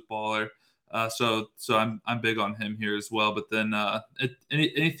absolute baller. So I'm big on him here as well. But then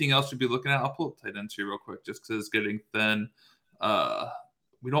anything else we'd be looking at? I'll pull up tight ends here real quick, just because it's getting thin.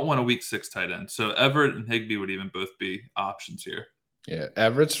 We don't want a week 6 tight end. So Everett and Higbee would even both be options here. Yeah,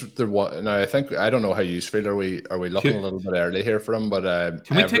 Everett's the one. Now I don't know how you feel. Are we looking a little bit early here for him? But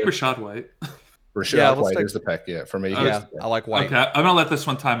can we take Rashad White? Rashad White is the pick. Yeah, for me. Yeah, I like White. Okay, I'm gonna let this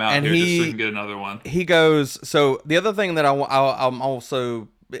one time out and here just so we can get another one. He goes. So the other thing that I'm also,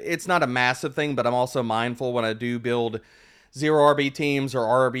 it's not a massive thing, but I'm also mindful when I do build 0 RB teams or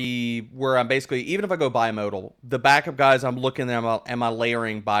RB where I'm basically, even if I go bimodal, the backup guys I'm looking at, am I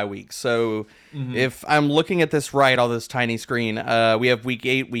layering bye weeks? So if I'm looking at this right on this tiny screen, we have week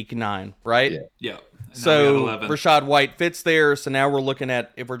 8, week 9, right? Yeah. So Rashad White fits there. So now we're looking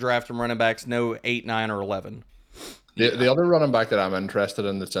at, if we're drafting running backs, no 8, 9, or 11. The other running back that I'm interested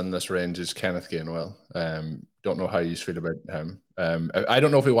in that's in this range is Kenneth Gainwell. Don't know how you feel about him. I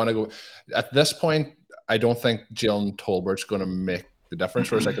don't know if we want to go at this point. I don't think Jalen Tolbert's going to make the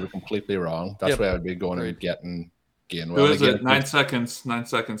difference. Whereas I could be completely wrong. That's why I'd be going and getting Gainwell. Who is it? 9 seconds. 9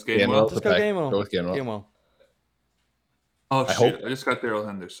 seconds. Gainwell. Let's go Gainwell. Go with Gainwell. Gainwell. Oh shit! I just got Darrell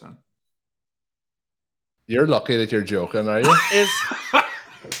Henderson. You're lucky that you're joking, are you?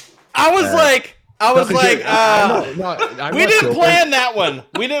 I was like, we didn't plan that one.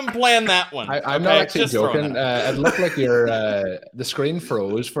 We didn't plan that one. I'm not actually joking. It looked like your the screen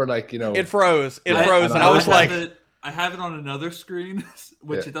froze for It froze. And I was like, I have it on another screen,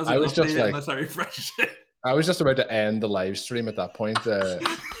 which it doesn't update unless I refresh it. I was just about to end the live stream at that point.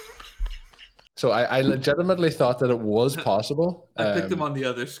 So I legitimately thought that it was possible. I picked them on the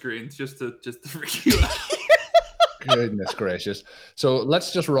other screens just to freak you out. Goodness gracious. So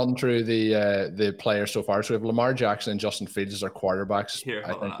let's just run through the players so far. So we have Lamar Jackson and Justin Fields as our quarterbacks. Here,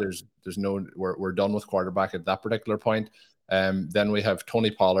 I think there's no we're done with quarterback at that particular point. Then we have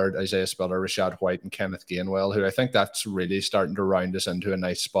Tony Pollard, Isaiah Spiller, Rashad White, and Kenneth Gainwell, who I think that's really starting to round us into a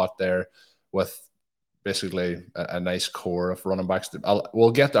nice spot there with basically a nice core of running backs.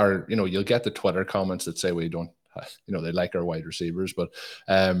 We'll get you'll get the Twitter comments that say we don't, they like our wide receivers, but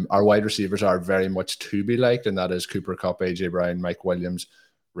our wide receivers are very much to be liked, and that is Cooper Kupp, AJ Brown, Mike Williams,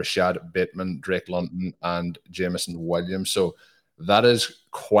 Rashad Bateman, Drake London, and Jameson Williams. So that is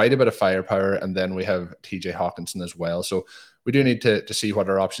quite a bit of firepower. And then we have TJ Hawkinson as well. So we do need to see what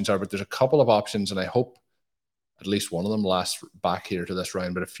our options are, but there's a couple of options, and I hope at least one of them lasts back here to this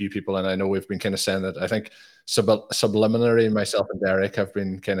round. But a few people, and I know we've been kind of saying that, I think subliminary, myself and Derek have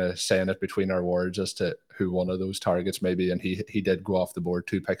been kind of saying it between our words as to who one of those targets may be, and he did go off the board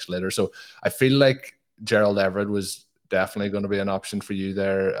 2 picks later. So I feel like Gerald Everett was definitely going to be an option for you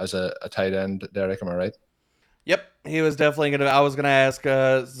there as a tight end, Derek. Am I right? Yep, he was definitely going to. I was going to ask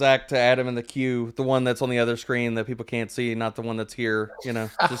Zach to add him in the queue, the one that's on the other screen that people can't see, not the one that's here.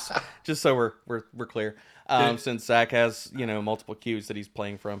 Just so we're clear. Since Zach has multiple queues that he's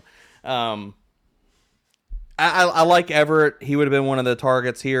playing from. I like Everett. He would have been one of the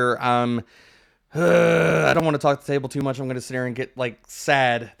targets here. I don't want to talk the table too much. I'm going to sit here and get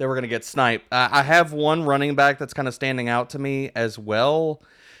sad that we're going to get sniped. I have one running back that's kind of standing out to me as well.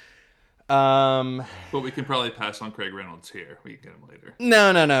 But we can probably pass on Craig Reynolds here. We can get him later.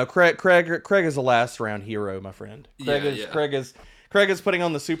 No. Craig is a last round hero, my friend. Craig is putting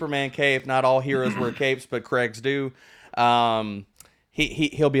on the Superman cape. Not all heroes wear capes, but Craig's do.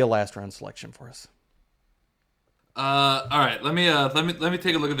 He'll be a last round selection for us. All right, let me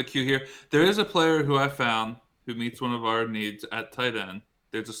take a look at the queue here. There is a player who I found who meets one of our needs at tight end.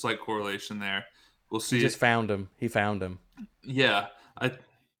 There's a slight correlation there. We'll see. He just found him. He found him. Yeah, I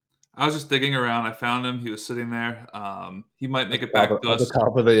was just digging around. I found him. He was sitting there. He might make it back to us. At the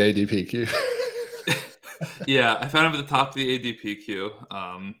top of the ADP queue. Yeah, I found him at the top of the ADP queue.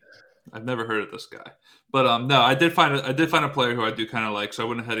 I've never heard of this guy, but no, I did find a player who I do kind of like. So I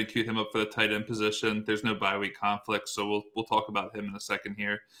went ahead and queued him up for the tight end position. There's no bye week conflict, so we'll talk about him in a second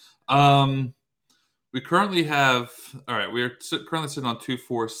here. We currently have we're currently sitting on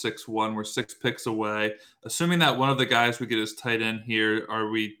 2-4-6-1. We're 6 picks away. Assuming that one of the guys we get is tight end here, are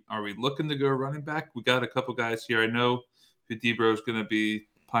we looking to go running back? We got a couple guys here. I know who Debro is going to be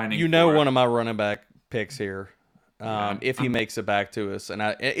pining. One of my running back picks here, if he makes it back to us, and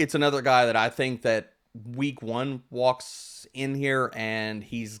it's another guy that I think that week 1 walks in here and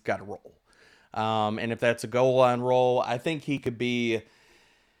he's got to roll. And if that's a goal line roll, I think he could be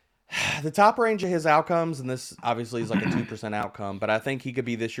the top range of his outcomes, and this obviously is like a 2% outcome, but I think he could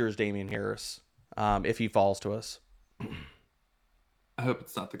be this year's Damian Harris if he falls to us. I hope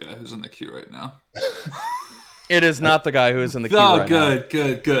it's not the guy who's in the queue right now. It is not the guy who is in the queue right now.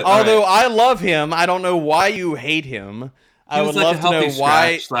 Good. Although I love him, I don't know why you hate him. I would love to know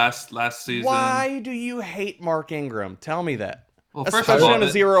why. Last season. Why do you hate Mark Ingram? Tell me that. Well, especially on a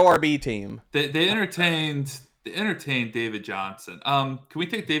 0 RB team. They entertained David Johnson. Can we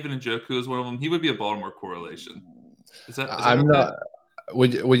take David Njoku as one of them? He would be a Baltimore correlation. Is that I'm okay? not.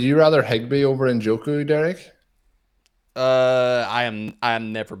 Would you rather Higbee over Njoku, Derek?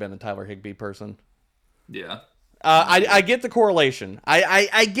 I'm never been a Tyler Higbee person. Yeah. I get the correlation.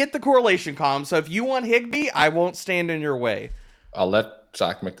 I get the correlation, Colm. So if you want Higbee, I won't stand in your way. I'll let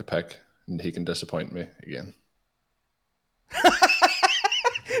Zach make the pick, and he can disappoint me again.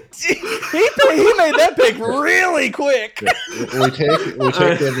 he made that pick really quick. Yeah. We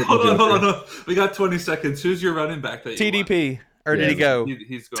take David. Hold on. We got 20 seconds. Who's your running back that you TDP? want? Or did he go?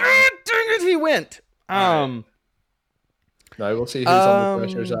 He's gone. Dang it, he went. Now we'll see who's under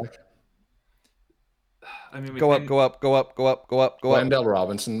pressure, Zach. I mean, go up. Wendell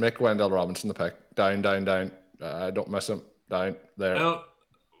Robinson. Make Wendell Robinson the pick. Down. Don't miss him. Down. There.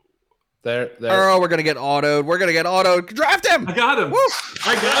 There. Oh, we're gonna get autoed. Draft him. I got him. Woo.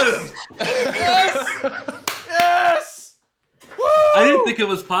 I got him. Yes. Woo. I didn't think it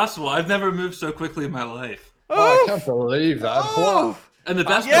was possible. I've never moved so quickly in my life. Oh, I can't believe that. Oh. And the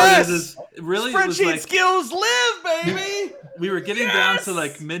best part is really spreadsheet it was like, skills live, baby. We were getting down to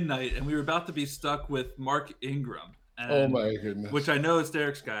like midnight, and we were about to be stuck with Mark Ingram. And, oh my goodness! Which I know is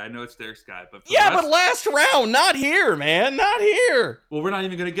Derek's guy. But but last round, not here, man, not here. Well, we're not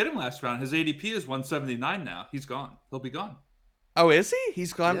even going to get him last round. His ADP is 179 now. He's gone. He'll be gone. Oh, is he?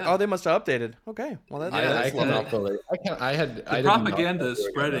 He's gone. Yeah. Oh, they must have updated. Okay, well that's I cannot believe. The propaganda is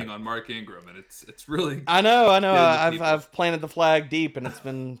spreading on Mark Ingram, and it's really. I know. I've planted the flag deep, and it's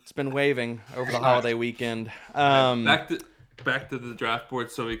been waving over the holiday weekend. Back to the draft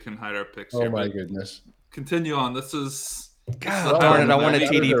board so we can hide our picks. Oh my goodness! Continue on. This is. God darn it! I want a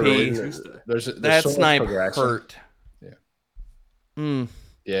TDP. That snipe hurt. Yeah.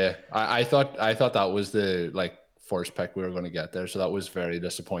 Yeah. I thought that was the first pick we were going to get there, so that was very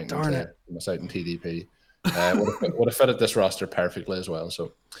disappointing. Darn it! Miss out in TDP. Would have fitted this roster perfectly as well.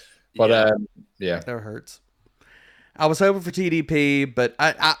 So, but yeah, that hurts. I was hoping for TDP, but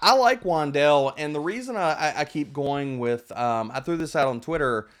I like Wandell, and the reason I keep going with I threw this out on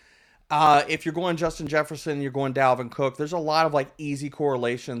Twitter. If you're going Justin Jefferson, you're going Dalvin Cook. There's a lot of easy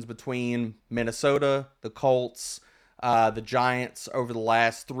correlations between Minnesota, the Colts, the Giants over the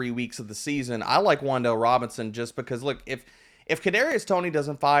last 3 weeks of the season. I like Wandell Robinson just because, look, if Kadarius Toney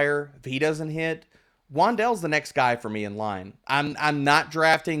doesn't fire, if he doesn't hit, Wandell's the next guy for me in line. I'm not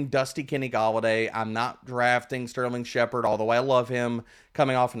drafting Dusty Kenny Golladay. I'm not drafting Sterling Shepard, although I love him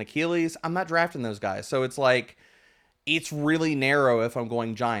coming off an Achilles. I'm not drafting those guys. So it's really narrow if I'm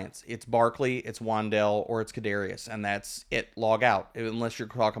going Giants. It's Barkley, it's Wandell, or it's Kadarius, and that's it. Log out, unless you're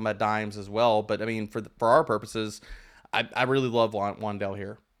talking about dimes as well. But, I mean, for our purposes, I really love Wandell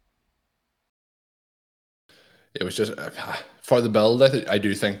here. It was just for the build. I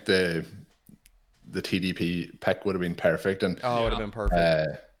do think the TDP pick would have been perfect, and it would have been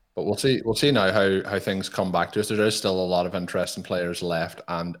perfect. But we'll see now how things come back to us. There is still a lot of interesting players left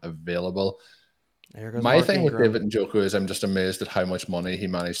and available. My thing with David Njoku is I'm just amazed at how much money he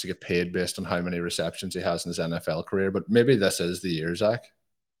managed to get paid based on how many receptions he has in his NFL career. But maybe this is the year, Zach. Is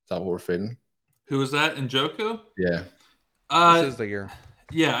that what we're feeling? Who was that? Njoku? Yeah. This is the year.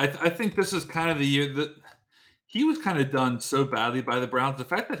 Yeah, I think this is kind of the year that he was kind of done so badly by the Browns. The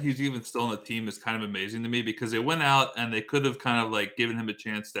fact that he's even still on the team is kind of amazing to me because they went out and they could have kind of given him a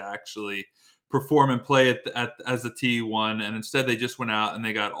chance to actually perform and play as a T1, and instead they just went out and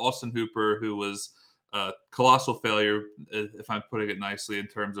they got Austin Hooper, who was a colossal failure, if I'm putting it nicely, in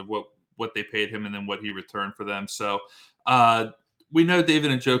terms of what they paid him and then what he returned for them. So we know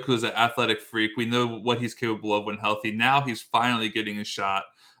David Njoku is an athletic freak. We know what he's capable of when healthy. Now he's finally getting a shot.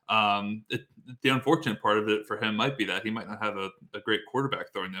 The unfortunate part of it for him might be that he might not have a great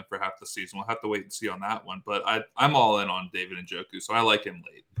quarterback throwing them for half the season. We'll have to wait and see on that one. But I'm all in on David Njoku, so I like him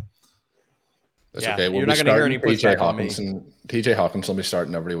late. That's okay. You're not going to hear any pushback on me. TJ Hawkins will be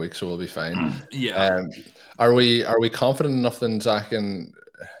starting every week, so we'll be fine. Yeah. Are we confident enough then, Zach and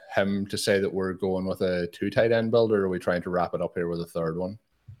him, to say that we're going with a 2 tight end build, or are we trying to wrap it up here with a third one?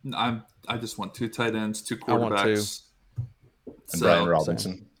 I just want 2 tight ends, 2 quarterbacks. I want 2. And Brian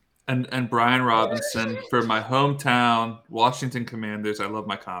Robinson. And Brian Robinson for my hometown, Washington Commanders. I love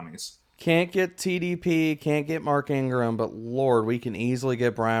my commies. Can't get TDP, can't get Mark Ingram, but Lord, we can easily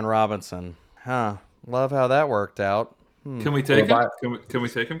get Brian Robinson. Huh. Love how that worked out. Can we take him? Can we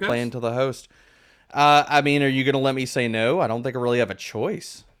take him, guys? Playing to the host. I mean, are you going to let me say no? I don't think I really have a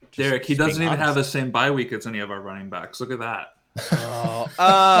choice. Derek, he doesn't even have the same bye week as any of our running backs. Look at that.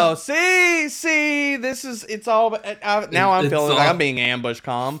 See, it's all. Now I'm feeling like I'm being ambushed.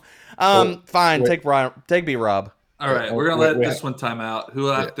 Calm. Fine. Take B Rob. All right, we're gonna let this one time out. Who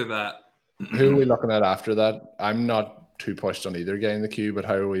after that? Who are we looking at after that? I'm not too pushed on either guy in the queue, but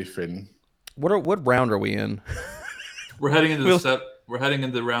how are we feeling? What round are we in? We're heading into we're heading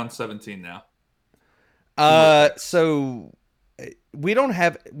into round 17 now. So we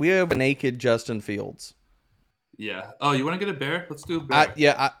have a naked Justin Fields. Yeah. Oh, you want to get a bear? Let's do a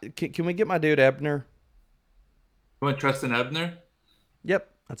bear. Can we get my dude Ebner? You want Tristan Ebner? Yep,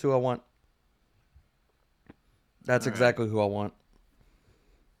 that's who I want. That's exactly who I want.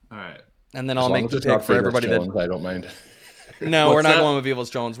 All right. And then I'll make the pick for everybody Jones, I don't mind. No, we're not going with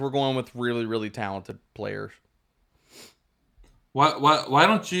Velus Jones. We're going with really, really talented players. Why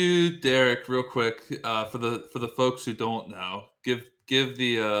don't you, Derek, real quick, for the folks who don't know, give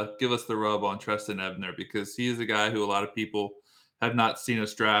us the rub on Tristan Ebner, because he is a guy who a lot of people have not seen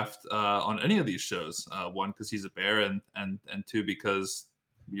us draft on any of these shows. One, because he's a Bear, and two, because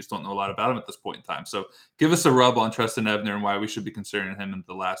we just don't know a lot about him at this point in time. So give us a rub on Tristan Ebner and why we should be considering him in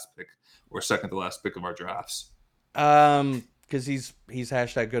the last pick or second to last pick of our drafts. Because he's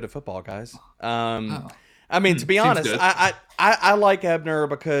hashtag good at football, guys. I mean, to be honest, I like Ebner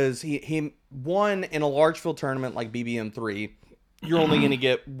because he won in a large field tournament like BBM3. You're only going to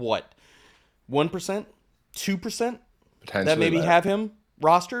get what, 1%, 2% that maybe have him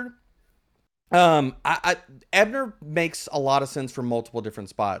rostered. Ebner makes a lot of sense for multiple different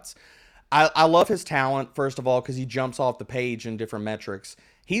spots. I love his talent, first of all, because he jumps off the page in different metrics.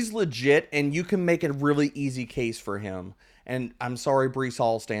 He's legit, and you can make a really easy case for him. And I'm sorry, Breece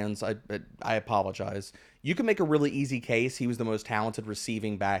Hall stands. I apologize. You can make a really easy case. He was the most talented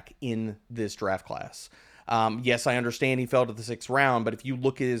receiving back in this draft class. Yes, I understand he fell to the 6th round, but if you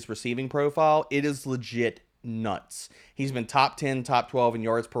look at his receiving profile, it is legit nuts. He's been top 10, top 12 in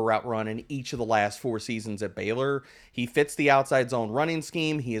yards per route run in each of the last 4 seasons at Baylor. He fits the outside zone running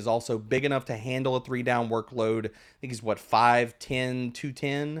scheme. He is also big enough to handle a 3-down workload. I think he's 5'10",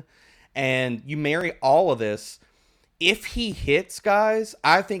 210. And you marry all of this. If he hits, guys,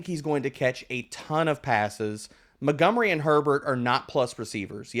 I think he's going to catch a ton of passes. Montgomery and Herbert are not plus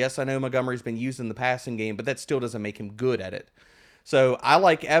receivers. Yes, I know Montgomery's been used in the passing game, but that still doesn't make him good at it. So I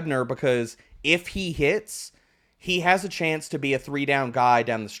like Ebner because if he hits, he has a chance to be a 3-down guy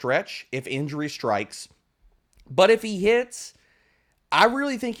down the stretch if injury strikes. But if he hits, I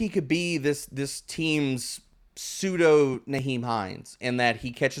really think he could be this team's pseudo Nyheim Hines, in that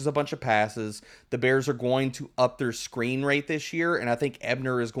he catches a bunch of passes. The Bears are going to up their screen rate this year, and I think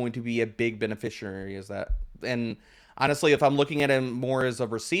Ebner is going to be a big beneficiary of that. And honestly, if I'm looking at him more as a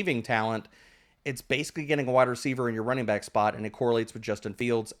receiving talent, it's basically getting a wide receiver in your running back spot, and it correlates with Justin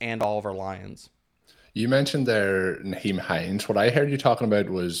Fields and all of our Lions. You mentioned there Nyheim Hines. What I heard you talking about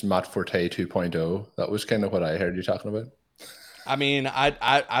was Matt Forte 2.0. That was kind of what I heard you talking about. I mean,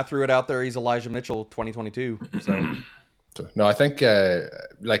 I threw it out there. He's Elijah Mitchell 2022. So no, I think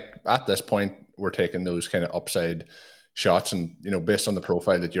like at this point, we're taking those kind of upside shots, and based on the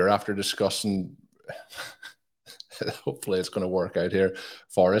profile that you're after discussing, hopefully it's going to work out here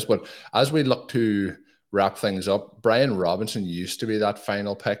for us. But as we look to wrap things up, Brian Robinson used to be that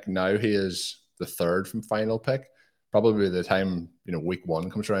final pick. Now he is the 3rd from final pick. Probably by the time week 1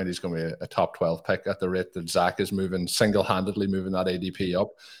 comes around, he's going to be a top 12 pick at the rate that Zach is single-handedly moving that ADP up.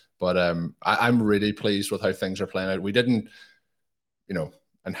 But I'm really pleased with how things are playing out. We didn't,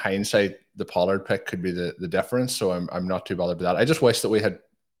 in hindsight, the Pollard pick could be the difference. So I'm not too bothered by that. I just wish that we had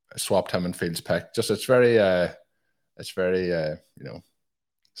swapped him and Fields pick. Just it's very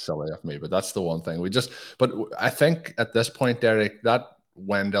silly of me, but that's the one thing but I think at this point, Derek, that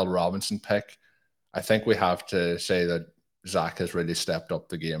Wendell Robinson pick, I think we have to say that Zach has really stepped up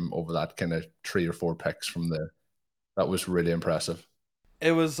the game over that kind of 3 or 4 picks from there. That was really impressive.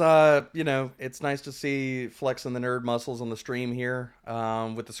 It was, it's nice to see flexing the nerd muscles on the stream here,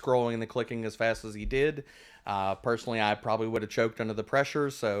 with the scrolling and the clicking as fast as he did. Personally, I probably would have choked under the pressure,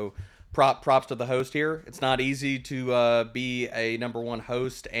 so props to the host here. It's not easy to be a number one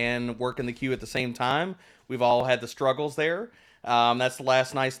host and work in the queue at the same time. We've all had the struggles there. That's the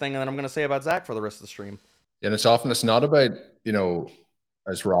last nice thing that I'm going to say about Zach for the rest of the stream. And it's not about,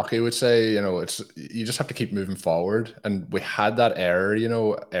 as Rocky would say, you just have to keep moving forward. And we had that error,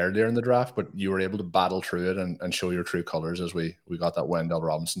 earlier in the draft, but you were able to battle through it and show your true colors as we got that Wendell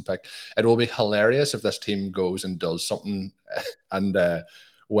Robinson pick. It will be hilarious if this team goes and does something and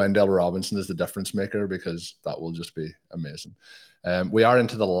Wendell Robinson is the difference maker, because that will just be amazing. We are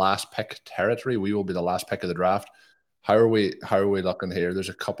into the last pick territory. We will be the last pick of the draft. How are we looking here? There's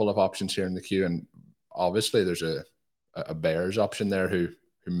a couple of options here in the queue, and obviously there's a Bears option there who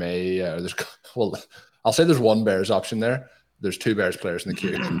may I'll say there's one Bears option there. There's 2 Bears players in the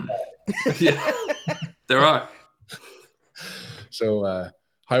queue. Yeah, there are. So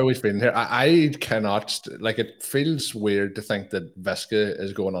how are we feeling here? I cannot, it feels weird to think that Visca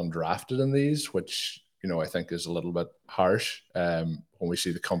is going undrafted in these, which I think is a little bit harsh when we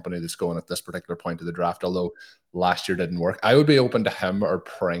see the company that's going at this particular point of the draft, although last year didn't work. I would be open to him or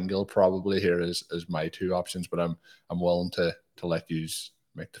Pringle probably here as my 2 options, but I'm willing to let you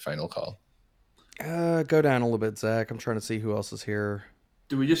make the final call. Go down a little bit, Zach. I'm trying to see who else is here.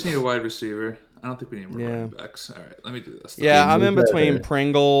 Do we just need a wide receiver? I don't think we need more running backs. All right, let me do this. Yeah, I'm in between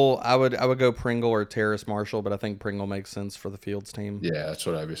Pringle. I would go Pringle or Terrace Marshall, but I think Pringle makes sense for the Fields team. Yeah, that's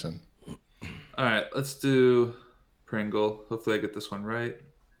what I'd be saying. All right, let's do Pringle. Hopefully I get this one right.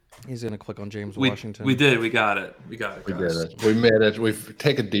 He's going to click on James Washington. We did. We got it. We did it. We made it. We've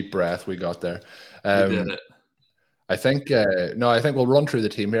taken a deep breath. We got there. We did it. I think we'll run through the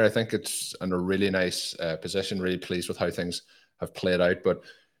team here. I think it's in a really nice position. Really pleased with how things have played out. But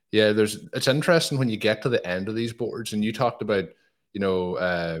yeah, it's interesting when you get to the end of these boards, and you talked about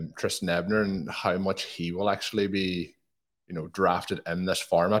Tristan Ebner and how much he will actually be drafted in this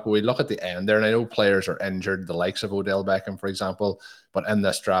format. But we look at the end there, and I know players are injured, the likes of Odell Beckham, for example. But in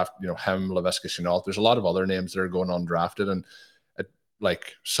this draft, him, Laviska Shenault, there's a lot of other names that are going undrafted, and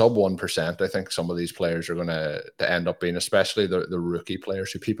sub 1%, I think some of these players are going to end up being, especially the rookie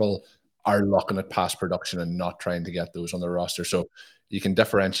players who people are looking at past production and not trying to get those on their roster. So you can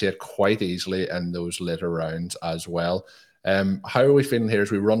differentiate quite easily in those later rounds as well. How are we feeling here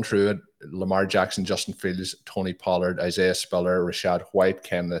as we run through it? Lamar Jackson, Justin Fields, Tony Pollard, Isaiah Spiller, Rashad White,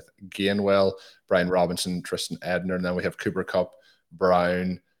 Kenneth Gainwell, Brian Robinson, Tristan Ebner, and then we have Cooper Kupp,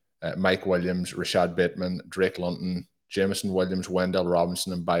 Brown, Mike Williams, Rashad Bateman, Drake London, Jameson Williams, Wendell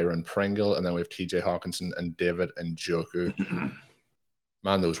Robinson, and Byron Pringle, and then we have TJ Hawkinson and David Njoku.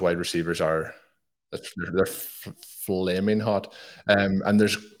 Man, those wide receivers they're flaming hot. And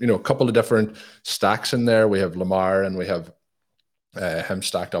there's a couple of different stacks in there. We have Lamar and we have him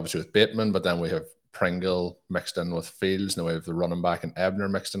stacked obviously with Bateman, but then we have Pringle mixed in with Fields, and then we have the running back and Ebner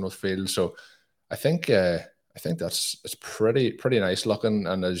mixed in with Fields. So I think it's pretty nice looking.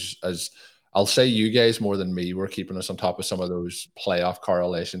 And as I'll say, you guys more than me were keeping us on top of some of those playoff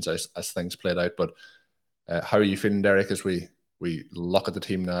correlations as things played out. But how are you feeling, Derek, as we look at the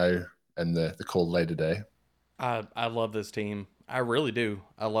team now in the cold light of day? I love this team. I really do.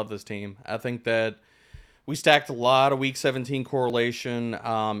 I love this team. I think that we stacked a lot of Week 17 correlation.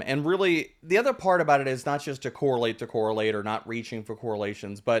 And really, the other part about it is not just to correlate or not reaching for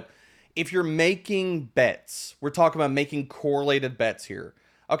correlations, but if you're making bets, we're talking about making correlated bets here.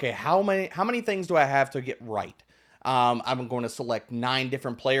 Okay, how many things do I have to get right? I'm going to select 9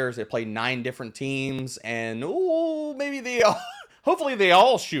 different players that play 9 different teams, and maybe hopefully they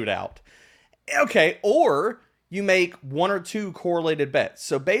all shoot out. Okay, or you make 1 or 2 correlated bets.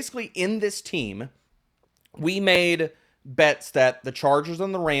 So basically in this team, we made bets that the Chargers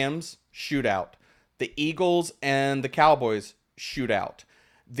and the Rams shoot out, the Eagles and the Cowboys shoot out,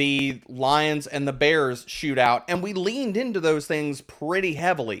 the Lions and the Bears shoot out, and we leaned into those things pretty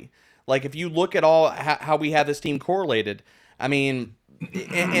heavily. Like, if you look at all how we have this team correlated, I mean,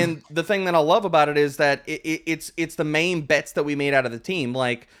 and the thing that I love about it is that it's the main bets that we made out of the team.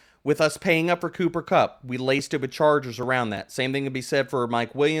 Like, with us paying up for Cooper Kupp, we laced it with Chargers around that. Same thing can be said for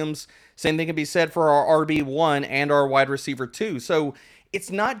Mike Williams. Same thing can be said for our RB1 and our wide receiver 2. So it's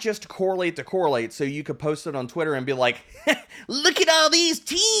not just to correlate so you could post it on Twitter and be like, look at all these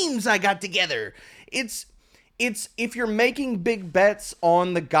teams I got together. It's if you're making big bets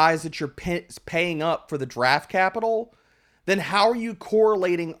on the guys that you're paying up for the draft capital, then how are you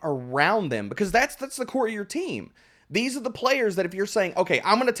correlating around them? Because that's the core of your team. These are the players that if you're saying, okay,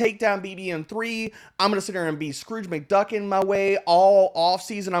 I'm going to take down BB3, I'm going to sit there and be Scrooge McDuck in my way all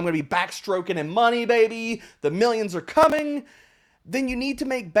offseason, I'm going to be backstroking in money, baby, the millions are coming, then you need to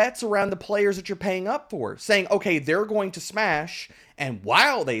make bets around the players that you're paying up for. Saying, okay, they're going to smash, and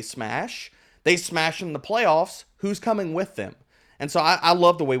while they smash in the playoffs, who's coming with them? And so I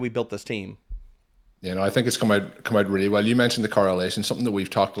love the way we built this team. You know, I think it's come out really well. You mentioned the correlation. Something that we've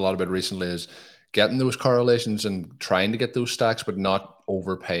talked a lot about recently is getting those correlations and trying to get those stacks, but not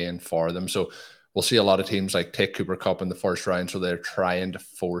overpaying for them. So we'll see a lot of teams like take Cooper Kupp in the first round, so they're trying to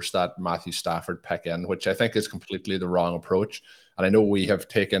force that Matthew Stafford pick in, which I think is completely the wrong approach. And I know we have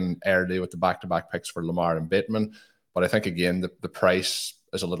taken early with the back-to-back picks for Lamar and Bateman, but I think, again, the price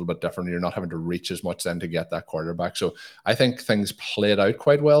is a little bit different. You're not having to reach as much then to get that quarterback. So I think things played out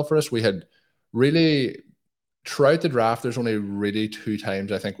quite well for us. We had really, throughout the draft, there's only really 2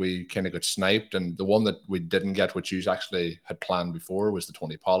 times I think we kind of got sniped. And the one that we didn't get, which you actually had planned before, was the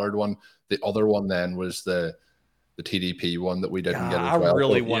Tony Pollard one. The other one then was the TDP one that we didn't get as well. I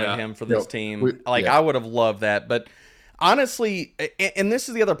really wanted him for this team. I would have loved that. But honestly, and this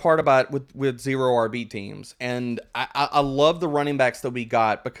is the other part about with zero RB teams, and I love the running backs that we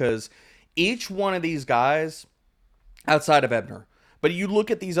got, because each one of these guys, outside of Ebner, but you look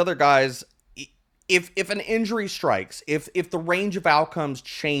at these other guys, if an injury strikes, if the range of outcomes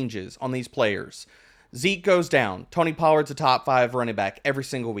changes on these players, Zeke goes down, Tony Pollard's a top 5 running back every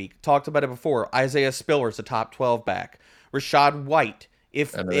single week. Talked about it before. Isaiah Spiller's a top 12 back. Rashad White,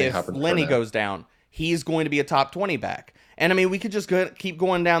 if Lenny goes down, he's going to be a top 20 back. And I mean, we could just keep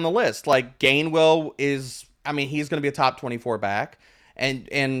going down the list. Like Gainwell he's going to be a top 24 back,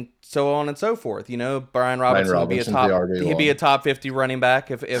 and so on and so forth. You know, Brian Robinson would be a top 50 running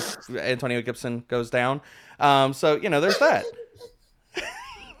back if Antonio Gibson goes down. So, you know, there's that.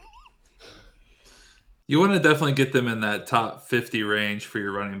 You want to definitely get them in that top 50 range for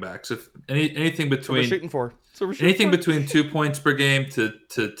your running backs. If anything between between 2 points per game to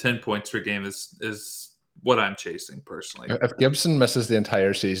 10 points per game is what I'm chasing personally. If Gibson misses the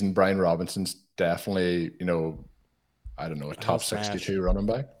entire season, Brian Robinson's definitely, you know, I don't know, a top 62 running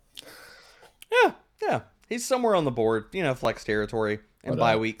back. Yeah. He's somewhere on the board, you know, flex territory and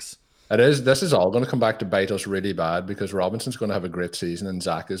bye weeks. This is all going to come back to bite us really bad, because Robinson's going to have a great season and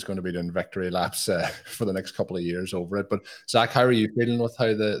Zach is going to be doing victory laps for the next couple of years over it. But Zach, how are you feeling with how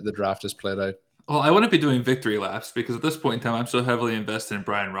the draft has played out? Well, I wouldn't be doing victory laps, because at this point in time, I'm so heavily invested in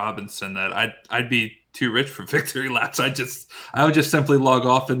Brian Robinson that I'd be too rich for victory laps. I would just simply log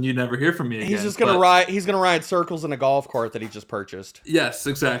off and you never hear from me again. He's gonna ride circles in a golf cart that he just purchased. Yes,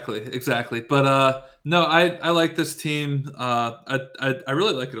 exactly. But no, I like this team. I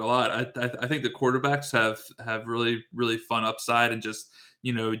really like it a lot. I think the quarterbacks have really, really fun upside, and just,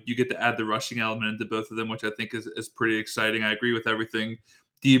 you know, you get to add the rushing element into both of them, which I think is pretty exciting. I agree with everything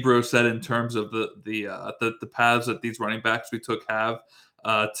Debro said in terms of the paths that these running backs we took have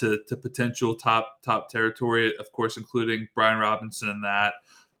to potential top territory, of course, including Brian Robinson and that.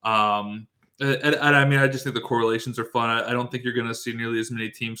 And I mean, I just think the correlations are fun. I don't think you're going to see nearly as many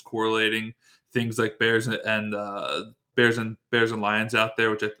teams correlating things like Bears and Lions out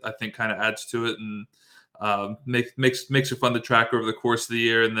there, which I think kind of adds to it and makes it fun to track over the course of the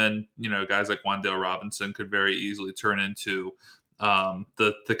year. And then, you know, guys like Wan'Dale Robinson could very easily turn into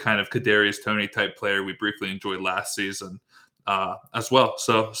the kind of Kadarius Toney type player we briefly enjoyed last season as well.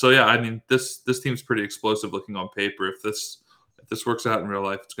 So yeah, I mean, this team's pretty explosive looking on paper. If this works out in real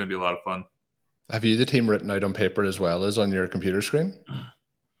life, it's going to be a lot of fun. Have you the team written out on paper as well as on your computer screen?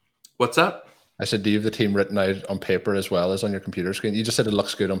 What's that? I said, do you have the team written out on paper as well as on your computer screen? You just said it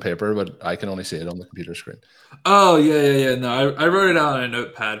looks good on paper, but I can only see it on the computer screen. Oh, yeah. No, I wrote it out on a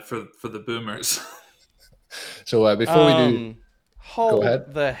notepad for the boomers. So before we do... Hold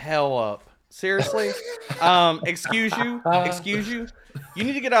the hell up. Seriously? Excuse you? You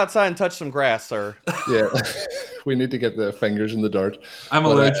need to get outside and touch some grass, sir. Yeah. We need to get the fingers in the dirt. I'm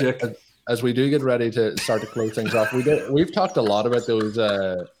allergic. As we do get ready to start to close things off, we've talked a lot about those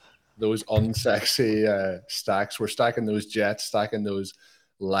unsexy stacks. We're stacking those Jets, stacking those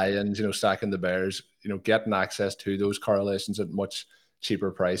Lions, you know, stacking the Bears, you know, getting access to those correlations at much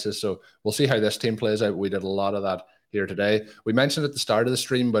cheaper prices. So we'll see how this team plays out. We did a lot of that here today. We mentioned at the start of the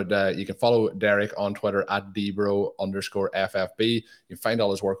stream, but you can follow Derek on Twitter at Debro_FFB. You can find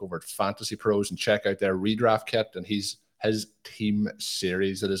all his work over at Fantasy Pros and check out their redraft kit. And he's his team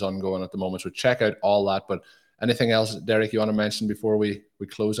series that is ongoing at the moment. So check out all that. But anything else, Derek, you want to mention before we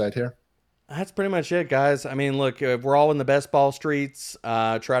close out here? That's pretty much it, guys. I mean, look, if we're all in the best ball streets,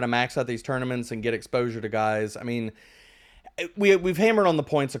 try to max out these tournaments and get exposure to guys. I mean, we've hammered on the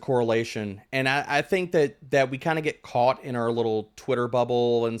points of correlation, and I think that we kind of get caught in our little Twitter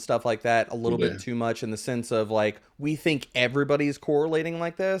bubble and stuff like that a little bit too much, in the sense of like, we think everybody's correlating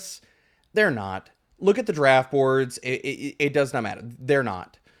like this. They're not. Look at the draft boards. It does not matter. They're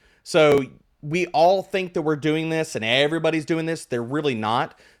not. So we all think that we're doing this and everybody's doing this. They're really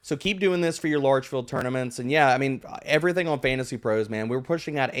not. So keep doing this for your large field tournaments. And yeah, I mean, everything on Fantasy Pros, man, we're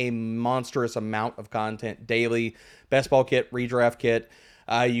pushing out a monstrous amount of content daily. Best ball kit, redraft kit.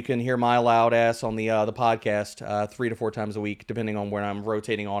 You can hear my loud ass on the podcast 3 to 4 times a week, depending on where I'm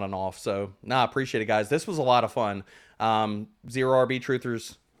rotating on and off. So, appreciate it, guys. This was a lot of fun. Zero RB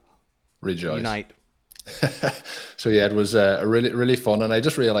truthers, rejoice. Unite. So yeah, it was really, really fun. And I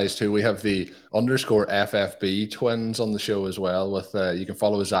just realized too, we have the _FFB twins on the show as well. With you can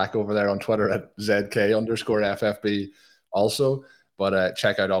follow Zach over there on Twitter at ZK_FFB also. But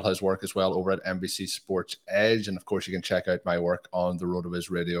check out all his work as well over at NBC Sports Edge. And of course, you can check out my work on the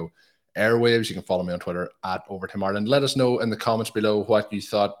RotoViz Radio airwaves. You can follow me on Twitter at Overtime Ireland. Let us know in the comments below what you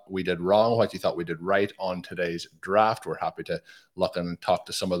thought we did wrong, what you thought we did right on today's draft. We're happy to look and talk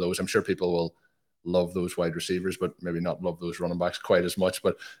to some of those. I'm sure people will love those wide receivers, but maybe not love those running backs quite as much.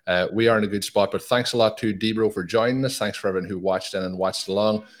 But we are in a good spot. But thanks a lot to Debro for joining us. Thanks for everyone who watched in and watched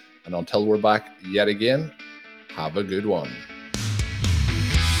along. And until we're back yet again, have a good one.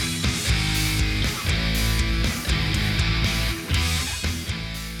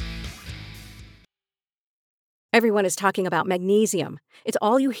 Everyone is talking about magnesium. It's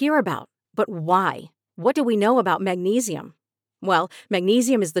all you hear about. But why? What do we know about magnesium? Well,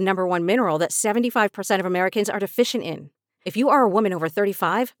 magnesium is the #1 mineral that 75% of Americans are deficient in. If you are a woman over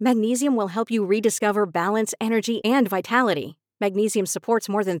 35, magnesium will help you rediscover balance, energy, and vitality. Magnesium supports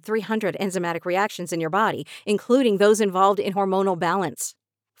more than 300 enzymatic reactions in your body, including those involved in hormonal balance.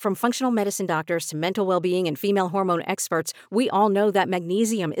 From functional medicine doctors to mental well-being and female hormone experts, we all know that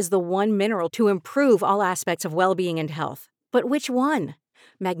magnesium is the one mineral to improve all aspects of well-being and health. But which one?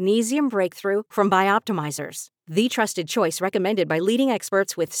 Magnesium Breakthrough from Bioptimizers, the trusted choice recommended by leading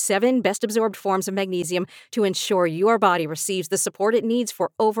experts with 7 best-absorbed forms of magnesium to ensure your body receives the support it needs for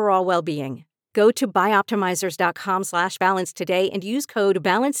overall well-being. Go to bioptimizers.com/balance today and use code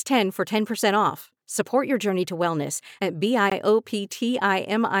BALANCE10 for 10% off. Support your journey to wellness at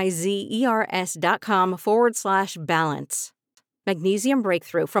bioptimizers.com/balance. Magnesium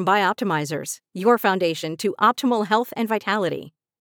Breakthrough from Bioptimizers, your foundation to optimal health and vitality.